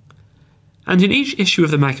 And in each issue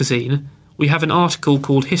of the magazine, we have an article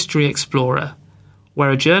called History Explorer, where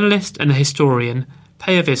a journalist and a historian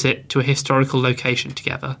pay a visit to a historical location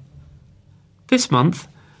together. This month,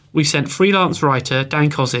 we sent freelance writer Dan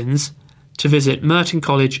Cozzins to visit Merton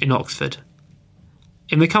College in Oxford,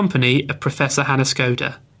 in the company of Professor Hannah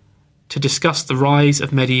Skoda, to discuss the rise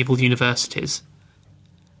of medieval universities.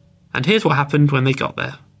 And here's what happened when they got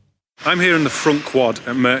there. I'm here in the front quad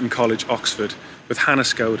at Merton College, Oxford, with Hannah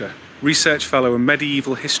Skoda, Research Fellow in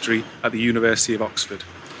Medieval History at the University of Oxford.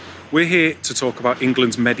 We're here to talk about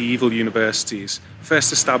England's medieval universities,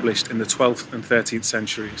 first established in the 12th and 13th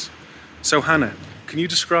centuries. So Hannah, can you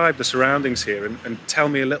describe the surroundings here and tell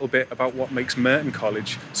me a little bit about what makes Merton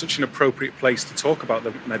College such an appropriate place to talk about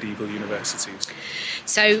the medieval universities?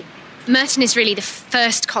 So Merton is really the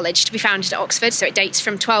first college to be founded at Oxford, so it dates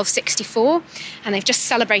from 1264, and they've just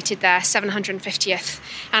celebrated their 750th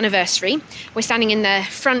anniversary. We're standing in the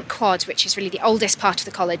front quad, which is really the oldest part of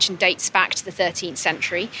the college and dates back to the 13th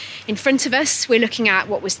century. In front of us, we're looking at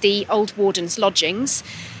what was the old warden's lodgings.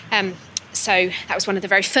 So that was one of the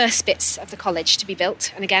very first bits of the college to be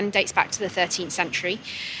built, and again dates back to the 13th century.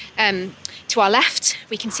 To our left,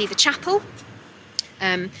 we can see the chapel,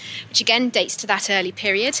 which again dates to that early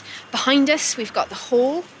period. Behind us, we've got the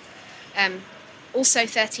hall, also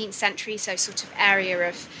 13th century, so sort of area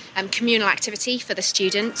of communal activity for the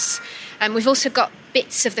students. We've also got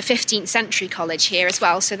bits of the 15th century college here as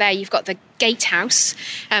well. So there you've got the gatehouse,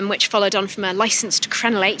 which followed on from a licence to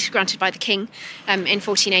crenellate granted by the king in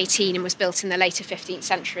 1418 and was built in the later 15th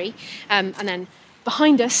century. And then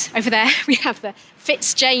behind us, over there, we have the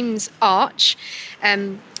Fitzjames Arch,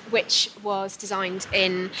 which was designed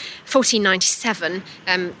in 1497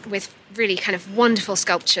 with really kind of wonderful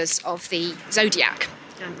sculptures of the zodiac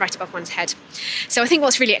right above one's head. So I think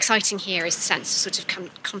what's really exciting here is the sense of sort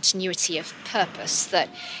of continuity of purpose, that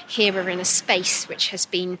here we're in a space which has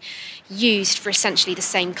been used for essentially the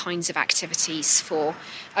same kinds of activities for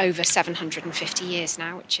over 750 years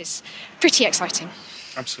now, which is pretty exciting.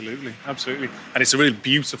 Absolutely, absolutely. And it's a really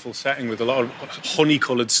beautiful setting with a lot of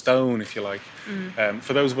honey-coloured stone, if you like.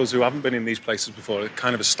 For those of us who haven't been in these places before, it's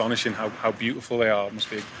kind of astonishing how beautiful they are. It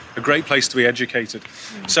must be a great place to be educated.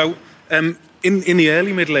 So in the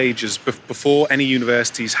early Middle Ages, before any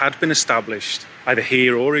universities had been established, either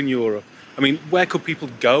here or in Europe, I mean, where could people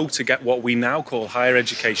go to get what we now call higher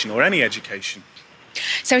education or any education?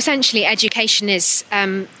 So essentially, education is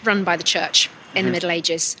run by the church in the Middle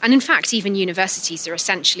Ages. And in fact, even universities are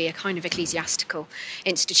essentially a kind of ecclesiastical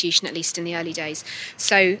institution, at least in the early days.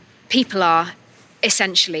 So people are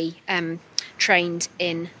essentially trained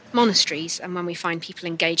in monasteries, and when we find people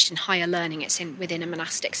engaged in higher learning, it's within a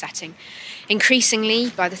monastic setting. Increasingly,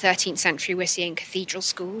 by the 13th century, we're seeing cathedral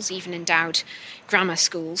schools, even endowed grammar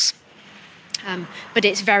schools. But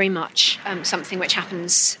it's very much something which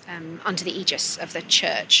happens under the aegis of the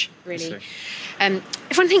church, really.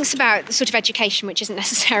 If one thinks about the sort of education which isn't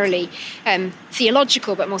necessarily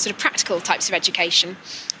theological but more sort of practical types of education,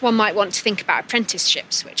 one might want to think about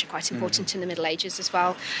apprenticeships, which are quite important in the Middle Ages as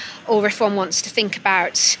well. Or if one wants to think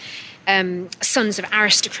about sons of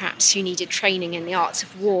aristocrats who needed training in the arts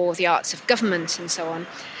of war, the arts of government and so on,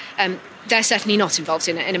 they're certainly not involved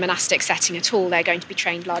in a monastic setting at all. They're going to be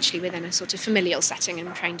trained largely within a sort of familial setting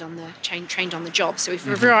and trained on the job. So we've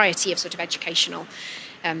a variety of sort of educational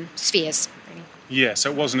spheres, really. Yeah,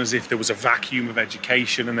 so it wasn't as if there was a vacuum of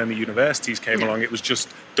education and then the universities came along. It was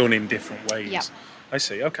just done in different ways. Yeah. I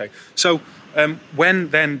see. Okay. So when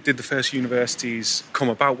then did the first universities come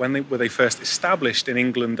about? When were they first established in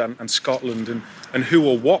England and Scotland? And who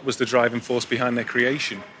or what was the driving force behind their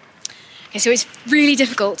creation? Okay, so it's really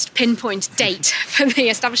difficult to pinpoint date for the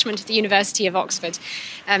establishment of the University of Oxford.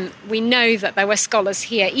 We know that there were scholars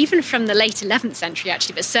here, even from the late 11th century,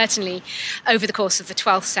 actually, but certainly over the course of the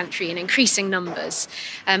 12th century in increasing numbers.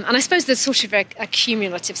 And I suppose there's sort of a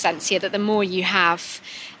cumulative sense here that the more you have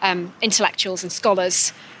intellectuals and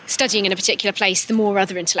scholars studying in a particular place, the more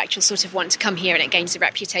other intellectuals sort of want to come here, and it gains a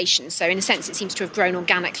reputation. So in a sense, it seems to have grown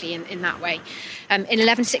organically in that way. In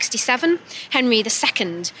 1167, Henry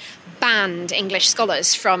II banned English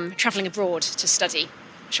scholars from travelling abroad to study.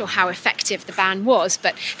 Not sure how effective the ban was,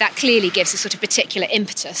 but that clearly gives a sort of particular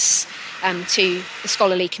impetus to the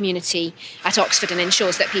scholarly community at Oxford and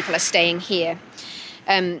ensures that people are staying here.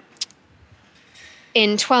 In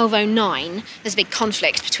 1209, there's a big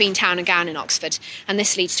conflict between Town and Gown in Oxford, and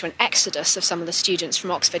this leads to an exodus of some of the students from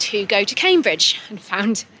Oxford who go to Cambridge and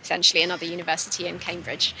found essentially another university in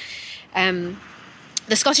Cambridge.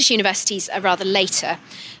 The Scottish universities are rather later,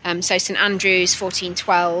 so St Andrews,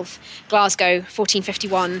 1412, Glasgow,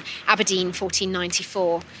 1451, Aberdeen,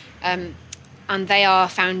 1494, and they are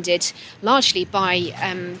founded largely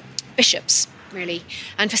by bishops, really,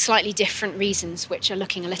 and for slightly different reasons, which are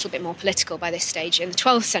looking a little bit more political by this stage. In the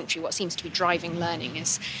 12th century, what seems to be driving learning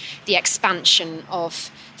is the expansion of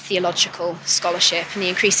theological scholarship and the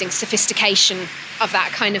increasing sophistication of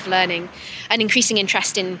that kind of learning, an increasing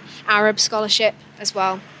interest in Arab scholarship as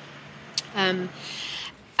well, an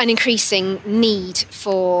increasing need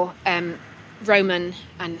for Roman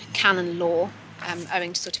and canon law,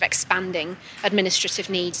 owing to sort of expanding administrative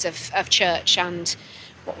needs of church and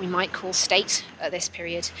what we might call state at this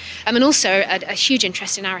period, and also a huge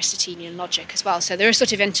interest in Aristotelian logic as well. So there are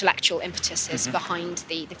sort of intellectual impetuses behind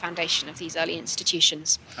the foundation of these early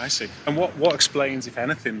institutions. I see. And what explains, if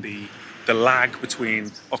anything, the lag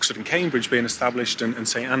between Oxford and Cambridge being established and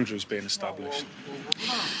St Andrews being established?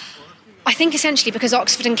 I think essentially because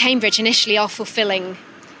Oxford and Cambridge initially are fulfilling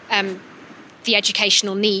the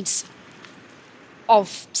educational needs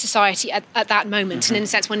of society at that moment, and in a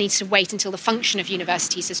sense one needs to wait until the function of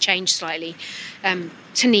universities has changed slightly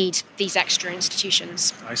to need these extra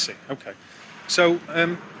institutions. I see, okay. So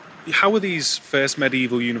how were these first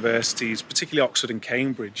medieval universities, particularly Oxford and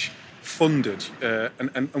Cambridge, funded,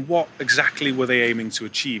 and what exactly were they aiming to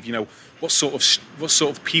achieve? You know, what sort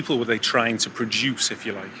of people were they trying to produce, if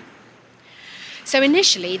you like? So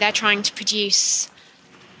initially they're trying to produce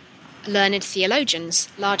learned theologians,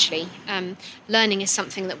 largely. Learning is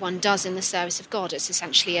something that one does in the service of God. It's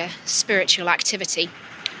essentially a spiritual activity.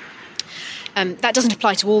 That doesn't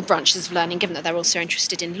apply to all branches of learning, given that they're also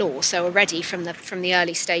interested in law. So already from the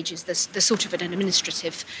early stages, there's sort of an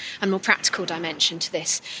administrative and more practical dimension to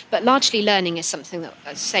this. But largely learning is something that,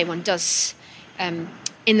 as I say, one does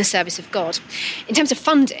in the service of God. In terms of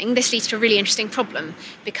funding, this leads to a really interesting problem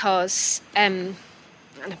because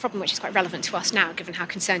and a problem which is quite relevant to us now, given how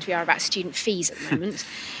concerned we are about student fees at the moment.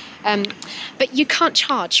 But you can't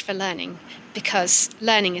charge for learning, because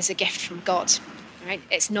learning is a gift from God. Right?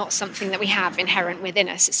 It's not something that we have inherent within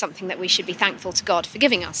us. It's something that we should be thankful to God for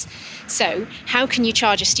giving us. So how can you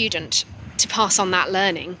charge a student to pass on that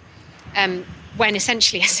learning when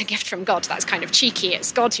essentially it's a gift from God? That's kind of cheeky.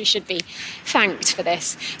 It's God who should be thanked for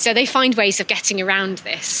this. So they find ways of getting around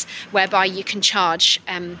this, whereby you can charge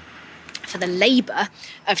for the labour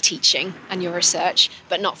of teaching and your research,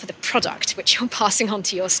 but not for the product which you're passing on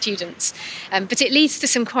to your students. But it leads to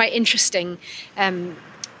some quite interesting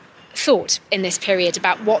thought in this period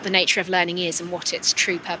about what the nature of learning is and what its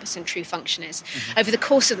true purpose and true function is. Over the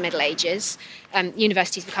course of the Middle Ages,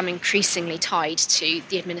 universities become increasingly tied to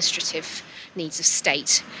the administrative needs of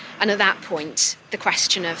state. And at that point, the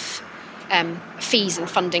question of fees and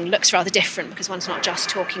funding looks rather different, because one's not just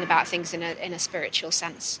talking about things in a spiritual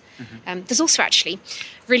sense. There's also actually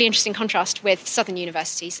really interesting contrast with southern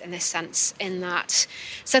universities in this sense, in that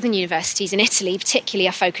southern universities in Italy particularly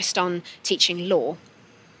are focused on teaching law,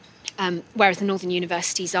 whereas the northern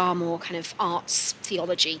universities are more kind of arts,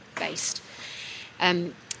 theology based.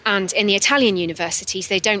 And in the Italian universities,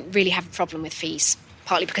 they don't really have a problem with fees,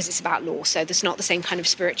 partly because it's about law, so there's not the same kind of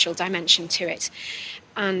spiritual dimension to it.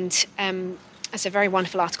 And there's a very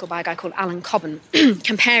wonderful article by a guy called Alan Cobban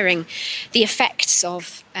comparing the effects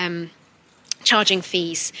of charging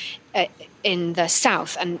fees in the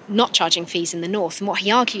south and not charging fees in the north. And what he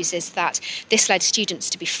argues is that this led students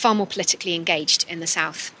to be far more politically engaged in the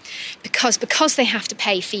south because they have to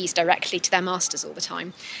pay fees directly to their masters all the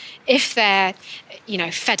time. If they're,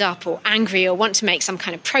 fed up or angry or want to make some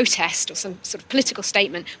kind of protest or some sort of political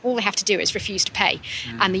statement, all they have to do is refuse to pay.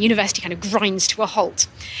 And the university kind of grinds to a halt.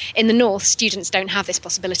 In the north, students don't have this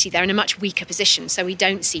possibility. They're in a much weaker position, so we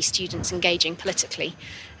don't see students engaging politically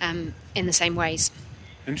in the same ways.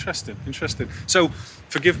 Interesting. So,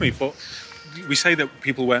 forgive me, but we say that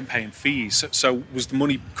people weren't paying fees. So was the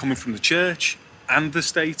money coming from the church and the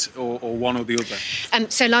state, or one or the other?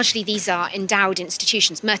 So largely these are endowed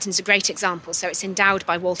institutions. Merton's a great example. So it's endowed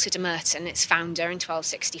by Walter de Merton, its founder, in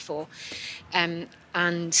 1264.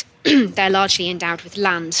 And they're largely endowed with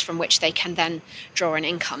lands from which they can then draw an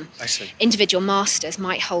income. I see. Individual masters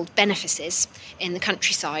might hold benefices in the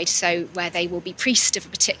countryside, so where they will be priest of a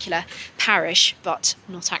particular parish, but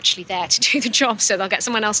not actually there to do the job. So they'll get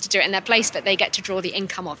someone else to do it in their place, but they get to draw the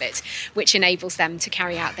income of it, which enables them to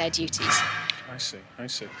carry out their duties. I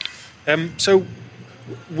see. So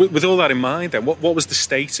with all that in mind, then, what was the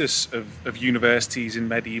status of universities in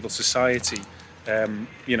medieval society?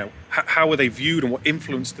 How were they viewed and what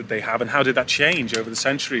influence did they have, and how did that change over the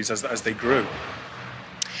centuries as they grew?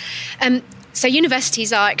 So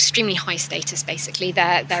universities are extremely high status, basically.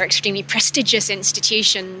 They're extremely prestigious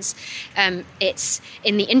institutions. It's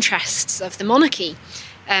in the interests of the monarchy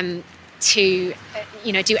to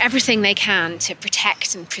do everything they can to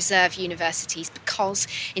protect and preserve universities, because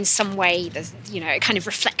in some way it kind of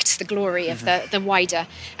reflects the glory of the wider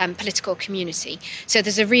political community. So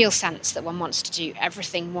there's a real sense that one wants to do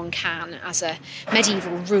everything one can as a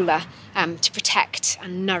medieval ruler to protect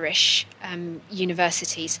and nourish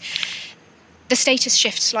universities. The status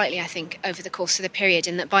shifts slightly, I think, over the course of the period,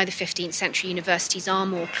 in that by the 15th century, universities are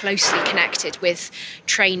more closely connected with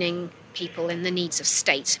training people in the needs of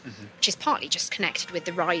state, which is partly just connected with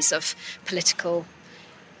the rise of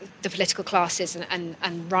the political classes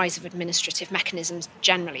and rise of administrative mechanisms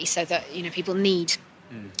generally, so that people need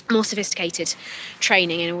more sophisticated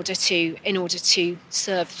training in order to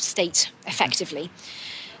serve state effectively.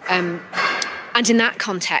 And in that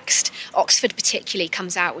context, Oxford particularly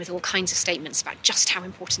comes out with all kinds of statements about just how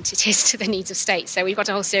important it is to the needs of state. So we've got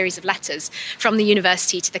a whole series of letters from the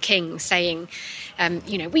university to the king saying,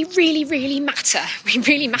 we really, really matter. We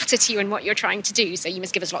really matter to you and what you're trying to do, so you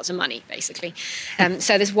must give us lots of money, basically.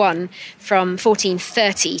 So there's one from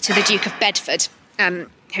 1430 to the Duke of Bedford,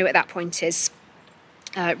 who at that point is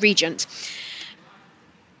regent,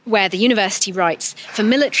 where the university writes, "For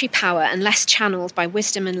military power, unless channeled by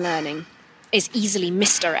wisdom and learning, is easily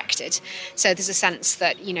misdirected." So there's a sense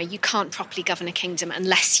that, you can't properly govern a kingdom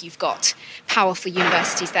unless you've got powerful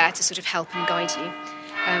universities there to sort of help and guide you.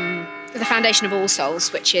 The Foundation of All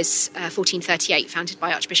Souls, which is 1438, founded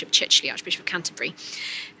by Archbishop Chichely, Archbishop of Canterbury,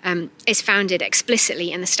 is founded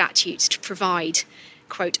explicitly in the statutes to provide,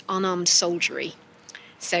 quote, unarmed soldiery.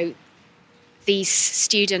 So these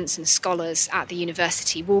students and scholars at the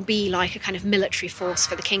university will be like a kind of military force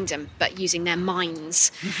for the kingdom, but using their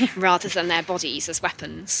minds rather than their bodies as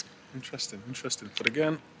weapons. Interesting. But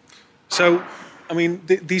again,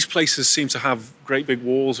 these places seem to have great big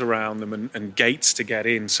walls around them and gates to get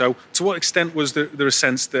in. So to what extent was there a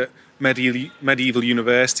sense that medieval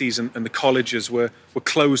universities and the colleges were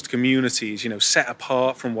closed communities, set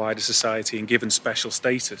apart from wider society and given special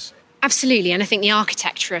status? Absolutely, and I think the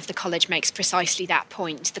architecture of the college makes precisely that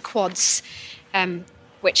point. The quads,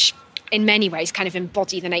 which in many ways kind of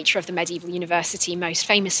embody the nature of the medieval university most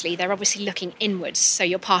famously, they're obviously looking inwards. So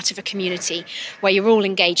you're part of a community where you're all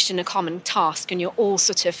engaged in a common task and you're all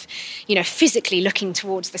sort of, physically looking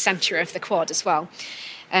towards the centre of the quad as well.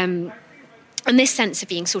 And this sense of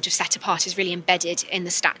being sort of set apart is really embedded in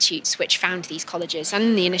the statutes which found these colleges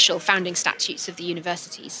and the initial founding statutes of the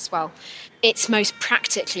universities as well. It's most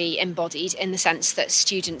practically embodied in the sense that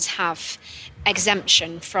students have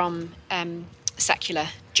exemption from secular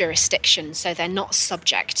jurisdiction, so they're not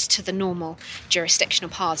subject to the normal jurisdictional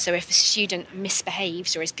paths. So if a student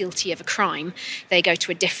misbehaves or is guilty of a crime, they go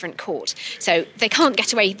to a different court. So they can't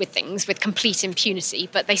get away with things with complete impunity,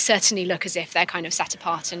 but they certainly look as if they're kind of set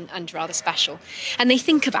apart and rather special. And they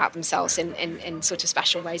think about themselves in sort of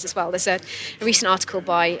special ways as well. There's a recent article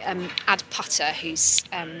by Ad Putter, who's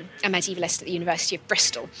a medievalist at the University of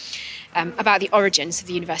Bristol, about the origins of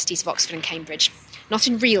the universities of Oxford and Cambridge. Not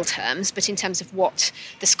in real terms, but in terms of what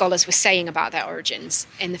the scholars were saying about their origins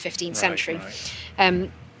in the 15th century.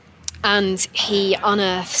 And he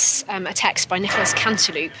unearths a text by Nicholas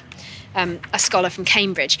Cantilupe, a scholar from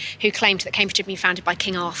Cambridge, who claimed that Cambridge had been founded by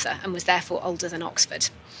King Arthur and was therefore older than Oxford.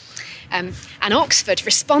 And Oxford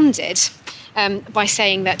responded by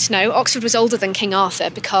saying that no, Oxford was older than King Arthur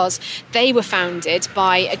because they were founded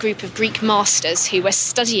by a group of Greek masters who were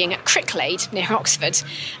studying at Cricklade near Oxford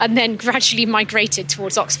and then gradually migrated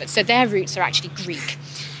towards Oxford. So their roots are actually Greek.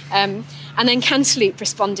 And then Cantilupe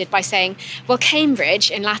responded by saying, well,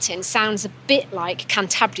 Cambridge in Latin sounds a bit like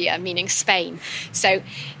Cantabria, meaning Spain. So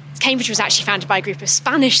Cambridge was actually founded by a group of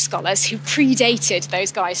Spanish scholars who predated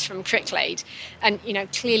those guys from Cricklade. And,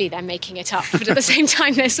 clearly they're making it up. But at the same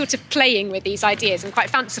time, they're sort of playing with these ideas in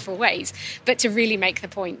quite fanciful ways. But to really make the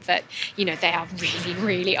point that, they are really,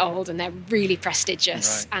 really old and they're really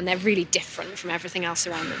prestigious and they're really different from everything else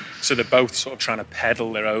around them. So they're both sort of trying to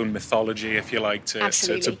peddle their own mythology, if you like,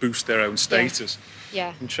 to boost their own status.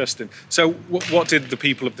 Yeah. Interesting. So what did the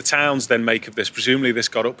people of the towns then make of this? Presumably this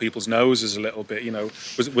got up people's noses a little bit,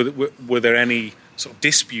 were there any sort of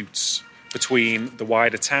disputes between the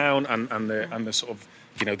wider town and the sort of,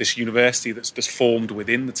 this university that's formed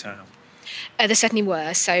within the town? There certainly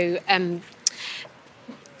were. So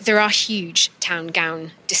there are huge town gown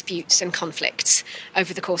disputes and conflicts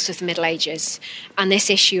over the course of the Middle Ages. And this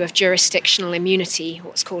issue of jurisdictional immunity,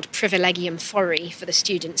 what's called privilegium fori for the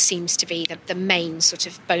students, seems to be the main sort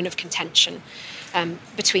of bone of contention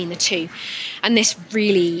between the two. And this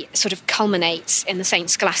really sort of culminates in the St.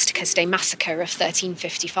 Scholastica's Day massacre of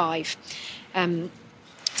 1355.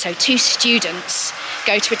 So two students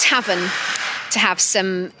go to a tavern to have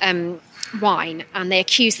some wine, and they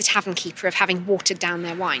accuse the tavern keeper of having watered down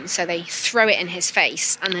their wine. So they throw it in his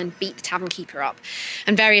face and then beat the tavern keeper up.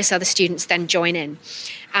 And various other students then join in.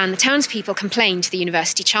 And the townspeople complain to the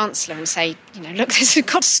university chancellor and say, look, this has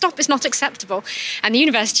got to stop, it's not acceptable. And the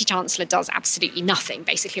university chancellor does absolutely nothing,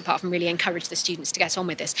 basically, apart from really encourage the students to get on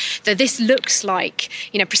with this. Though this looks like,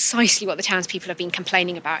 precisely what the townspeople have been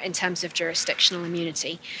complaining about in terms of jurisdictional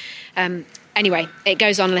immunity. Anyway, it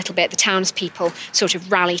goes on a little bit. The townspeople sort of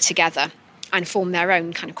rally together and form their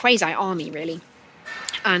own kind of quasi-army, really.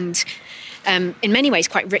 And in many ways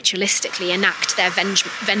quite ritualistically enact their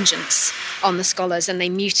vengeance on the scholars, and they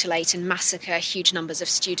mutilate and massacre huge numbers of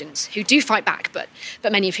students who do fight back, but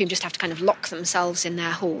many of whom just have to kind of lock themselves in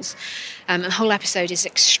their halls. And the whole episode is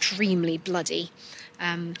extremely bloody.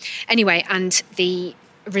 Anyway, and the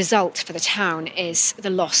result for the town is the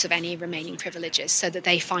loss of any remaining privileges, so that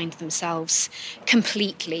they find themselves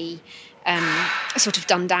completely sort of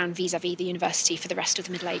done down vis-a-vis the university for the rest of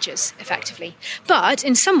the Middle Ages, effectively. But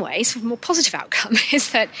in some ways, a more positive outcome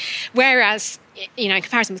is that whereas, in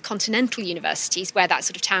comparison with continental universities, where that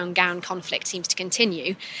sort of town gown conflict seems to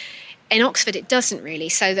continue, in Oxford it doesn't really,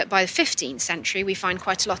 so that by the 15th century we find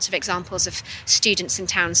quite a lot of examples of students and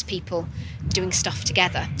townspeople doing stuff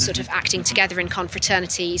together, sort of acting together in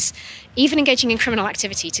confraternities, even engaging in criminal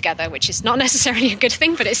activity together, which is not necessarily a good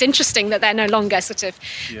thing, but it's interesting that they're no longer sort of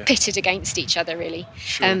pitted against each other, really.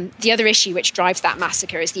 Sure. The other issue which drives that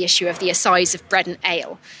massacre is the issue of the assize of bread and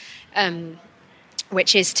ale,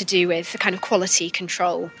 which is to do with the kind of quality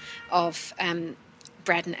control of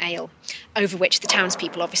bread and ale, over which the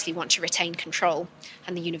townspeople obviously want to retain control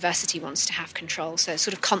and the university wants to have control. So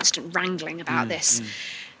sort of constant wrangling about this,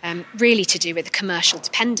 really to do with the commercial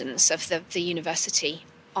dependence of the university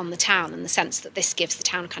on the town, and the sense that this gives the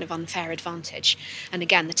town a kind of unfair advantage. And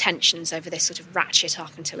again, the tensions over this sort of ratchet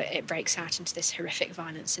up until it breaks out into this horrific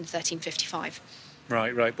violence in 1355.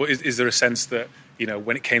 Right. But is there a sense that,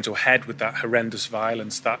 when it came to a head with that horrendous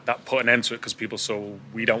violence, that put an end to it because people saw, well,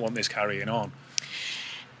 we don't want this carrying on?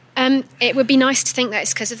 It would be nice to think that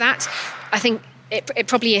it's because of that. I think it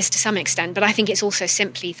probably is to some extent, but I think it's also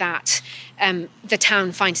simply that the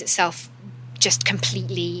town finds itself just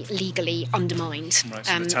completely legally undermined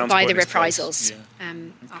by the reprisals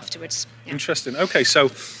afterwards. Yeah. Interesting. Okay,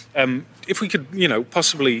 so if we could,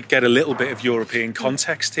 possibly get a little bit of European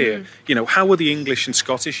context here, how were the English and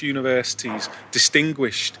Scottish universities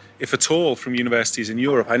distinguished, if at all, from universities in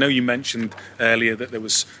Europe? I know you mentioned earlier that there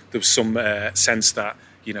was some sense that,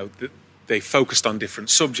 that they focused on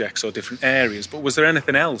different subjects or different areas, but was there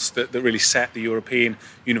anything else that really set the European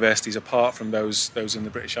universities apart from those in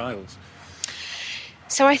the British Isles?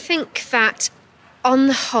 So I think that, on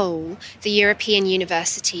the whole, the European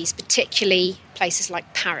universities, particularly places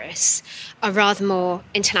like Paris, are rather more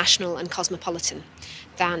international and cosmopolitan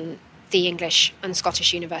than the English and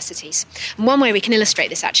Scottish universities. And one way we can illustrate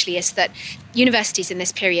this, actually, is that universities in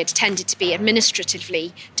this period tended to be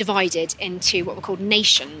administratively divided into what were called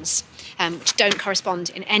nations, which don't correspond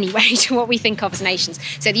in any way to what we think of as nations.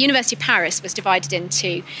 So the University of Paris was divided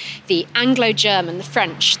into the Anglo-German, the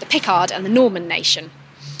French, the Picard and the Norman nation.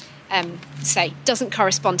 say, doesn't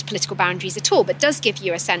correspond to political boundaries at all, but does give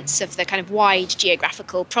you a sense of the kind of wide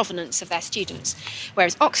geographical provenance of their students.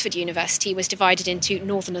 Whereas Oxford University was divided into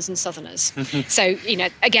northerners and southerners. So,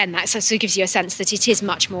 again, that also gives you a sense that it is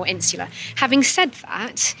much more insular. Having said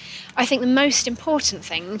that, I think the most important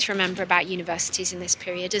thing to remember about universities in this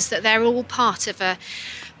period is that they're all part of a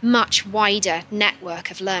much wider network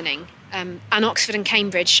of learning. And Oxford and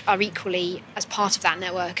Cambridge are equally as part of that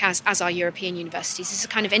network as our European universities. It's a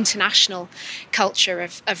kind of international culture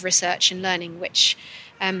of research and learning, which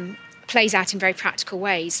plays out in very practical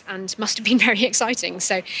ways and must have been very exciting.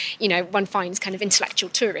 So, one finds kind of intellectual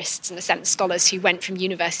tourists, in a sense, scholars who went from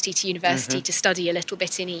university to university to study a little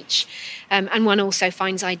bit in each. And one also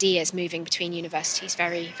finds ideas moving between universities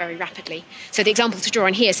very, very rapidly. So the example to draw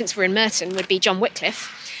on here, since we're in Merton, would be John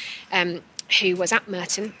Wycliffe, who was at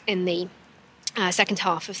Merton in the second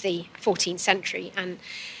half of the 14th century and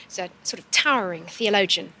is a sort of towering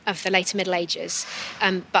theologian of the later Middle Ages,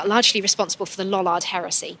 but largely responsible for the Lollard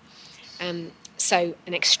heresy. So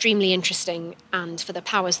an extremely interesting and, for the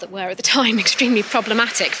powers that were at the time, extremely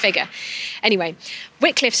problematic figure. Anyway,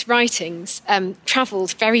 Wycliffe's writings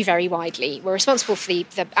travelled very, very widely, were responsible for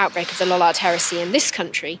the outbreak of the Lollard heresy in this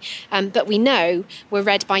country, but we know were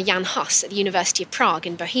read by Jan Hus at the University of Prague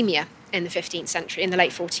in Bohemia in the 15th century, in the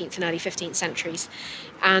late 14th and early 15th centuries.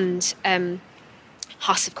 And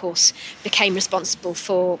Huss, of course, became responsible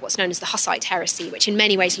for what's known as the Hussite heresy, which in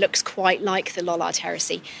many ways looks quite like the Lollard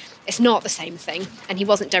heresy. It's not the same thing, and he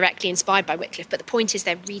wasn't directly inspired by Wycliffe, but the point is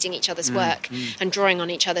they're reading each other's work and drawing on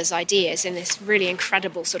each other's ideas in this really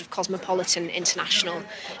incredible sort of cosmopolitan international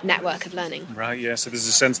network of learning. Right, yeah, so there's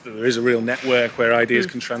a sense that there is a real network where ideas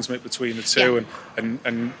can transmit between the two,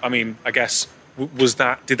 and I mean, I guess,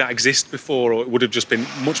 did that exist before, or it would have just been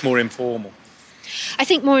much more informal? I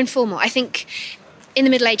think more informal. I think in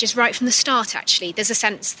the Middle Ages, right from the start, actually, there's a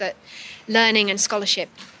sense that learning and scholarship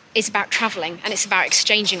is about travelling and it's about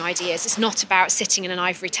exchanging ideas. It's not about sitting in an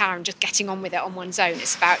ivory tower and just getting on with it on one's own.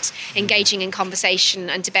 It's about engaging in conversation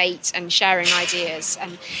and debate and sharing ideas.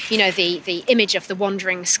 And, the image of the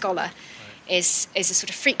wandering scholar is a sort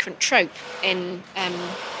of frequent trope in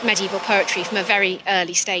medieval poetry from a very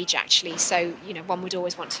early stage, actually. So, one would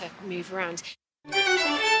always want to move around.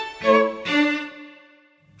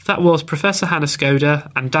 That was Professor Hannah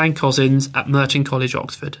Skoda and Dan Cozzens at Merton College,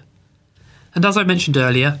 Oxford. And as I mentioned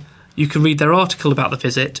earlier, you can read their article about the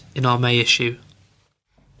visit in our May issue.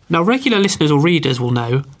 Now, regular listeners or readers will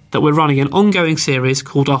know that we're running an ongoing series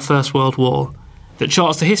called Our First World War that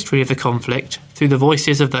charts the history of the conflict through the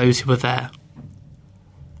voices of those who were there.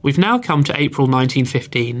 We've now come to April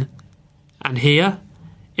 1915, and here,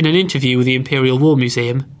 in an interview with the Imperial War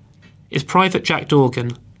Museum, is Private Jack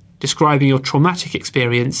Dorgan describing a traumatic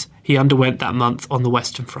experience he underwent that month on the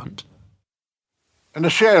Western Front. And a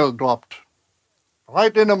shell dropped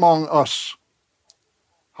right in among us,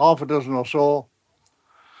 half a dozen or so.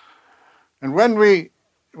 And when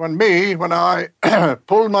I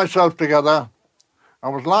pulled myself together, I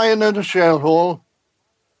was lying in the shell hole.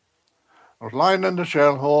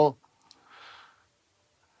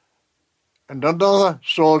 And another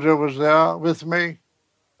soldier was there with me,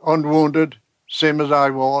 unwounded, same as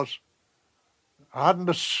I was. I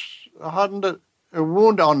hadn't a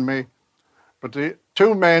wound on me, but the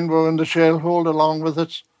two men were in the shell hole along with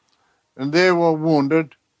us, and they were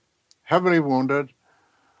wounded, heavily wounded.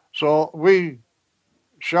 So we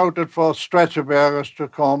shouted for stretcher bearers to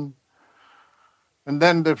come. And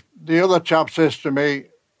then the other chap says to me,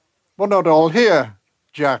 "We're not all here,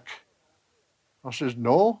 Jack." I says,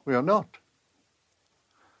 "No, we are not."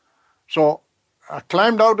 So I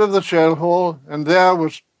climbed out of the shell hole, and there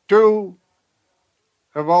was two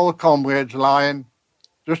of our comrades lying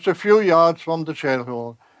just a few yards from the shell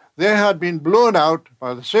hole. They had been blown out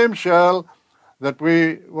by the same shell that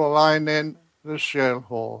we were lying in the shell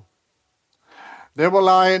hole. They were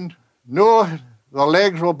lying, their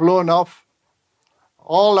legs were blown off.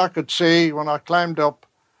 All I could see when I climbed up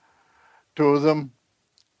to them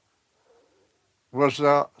was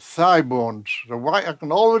their thigh bones. I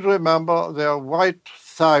can always remember their white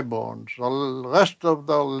thigh bones. The rest of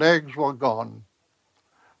their legs were gone.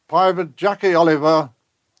 Private Jackie Oliver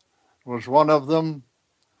was one of them.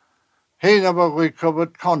 He never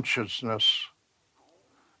recovered consciousness.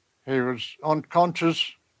 He was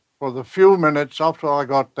unconscious for the few minutes after I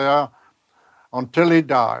got there until he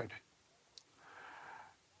died.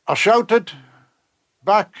 I shouted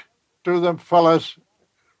back to the fellas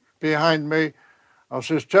behind me. I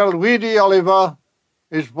says, "Tell Reedy Oliver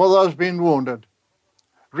his brother's been wounded."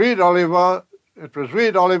 It was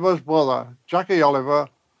Reed Oliver's brother, Jackie Oliver.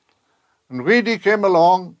 And Reedy came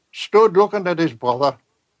along, stood looking at his brother.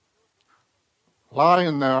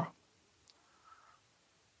 lying there,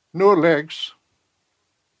 no legs,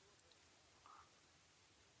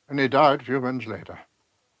 and he died a few minutes later.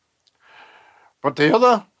 But the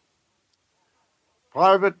other,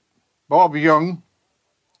 Private Bob Young,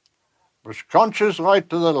 was conscious right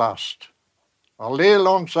to the last. I lay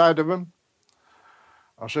alongside of him.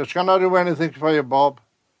 I says, "Can I do anything for you, Bob?"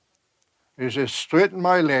 He says, "Straighten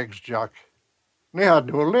my legs, Jack." And he had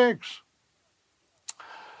no legs.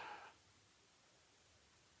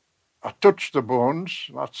 I touched the bones,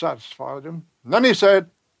 that satisfied him. And then he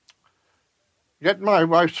said, "Get my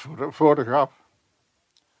wife's photograph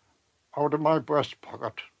out of my breast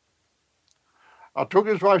pocket." I took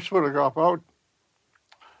his wife's photograph out,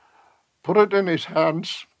 put it in his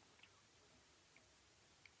hands,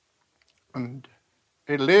 and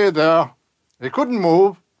he lay there. He couldn't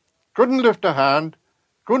move, couldn't lift a hand,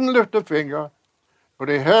 couldn't lift a finger, but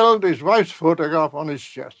he held his wife's photograph on his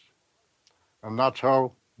chest. And that's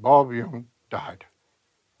how Bob Young died.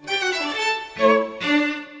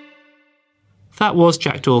 That was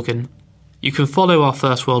Jack Dorgan. You can follow our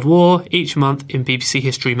First World War each month in BBC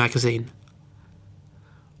History magazine.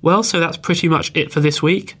 Well, so that's pretty much it for this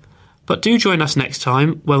week, but do join us next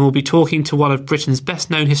time when we'll be talking to one of Britain's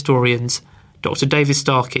best-known historians, Dr. David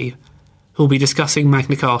Starkey, who'll be discussing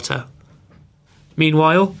Magna Carta.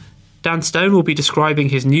 Meanwhile, Dan Stone will be describing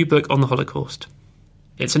his new book on the Holocaust.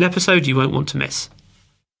 It's an episode you won't want to miss.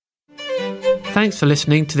 Thanks for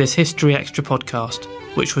listening to this History Extra podcast,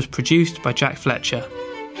 which was produced by Jack Fletcher.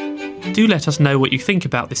 Do let us know what you think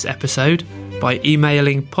about this episode by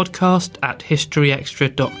emailing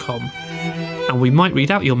podcast@historyextra.com, and we might read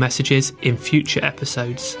out your messages in future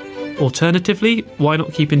episodes. Alternatively, why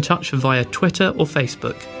not keep in touch via Twitter or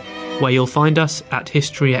Facebook, where you'll find us at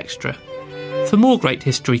History Extra. For more great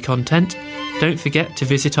history content, don't forget to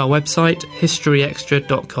visit our website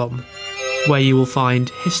historyextra.com, where you will find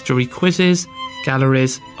history quizzes,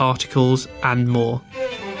 galleries, articles and more.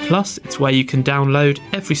 Plus, it's where you can download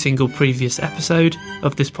every single previous episode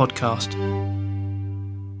of this podcast.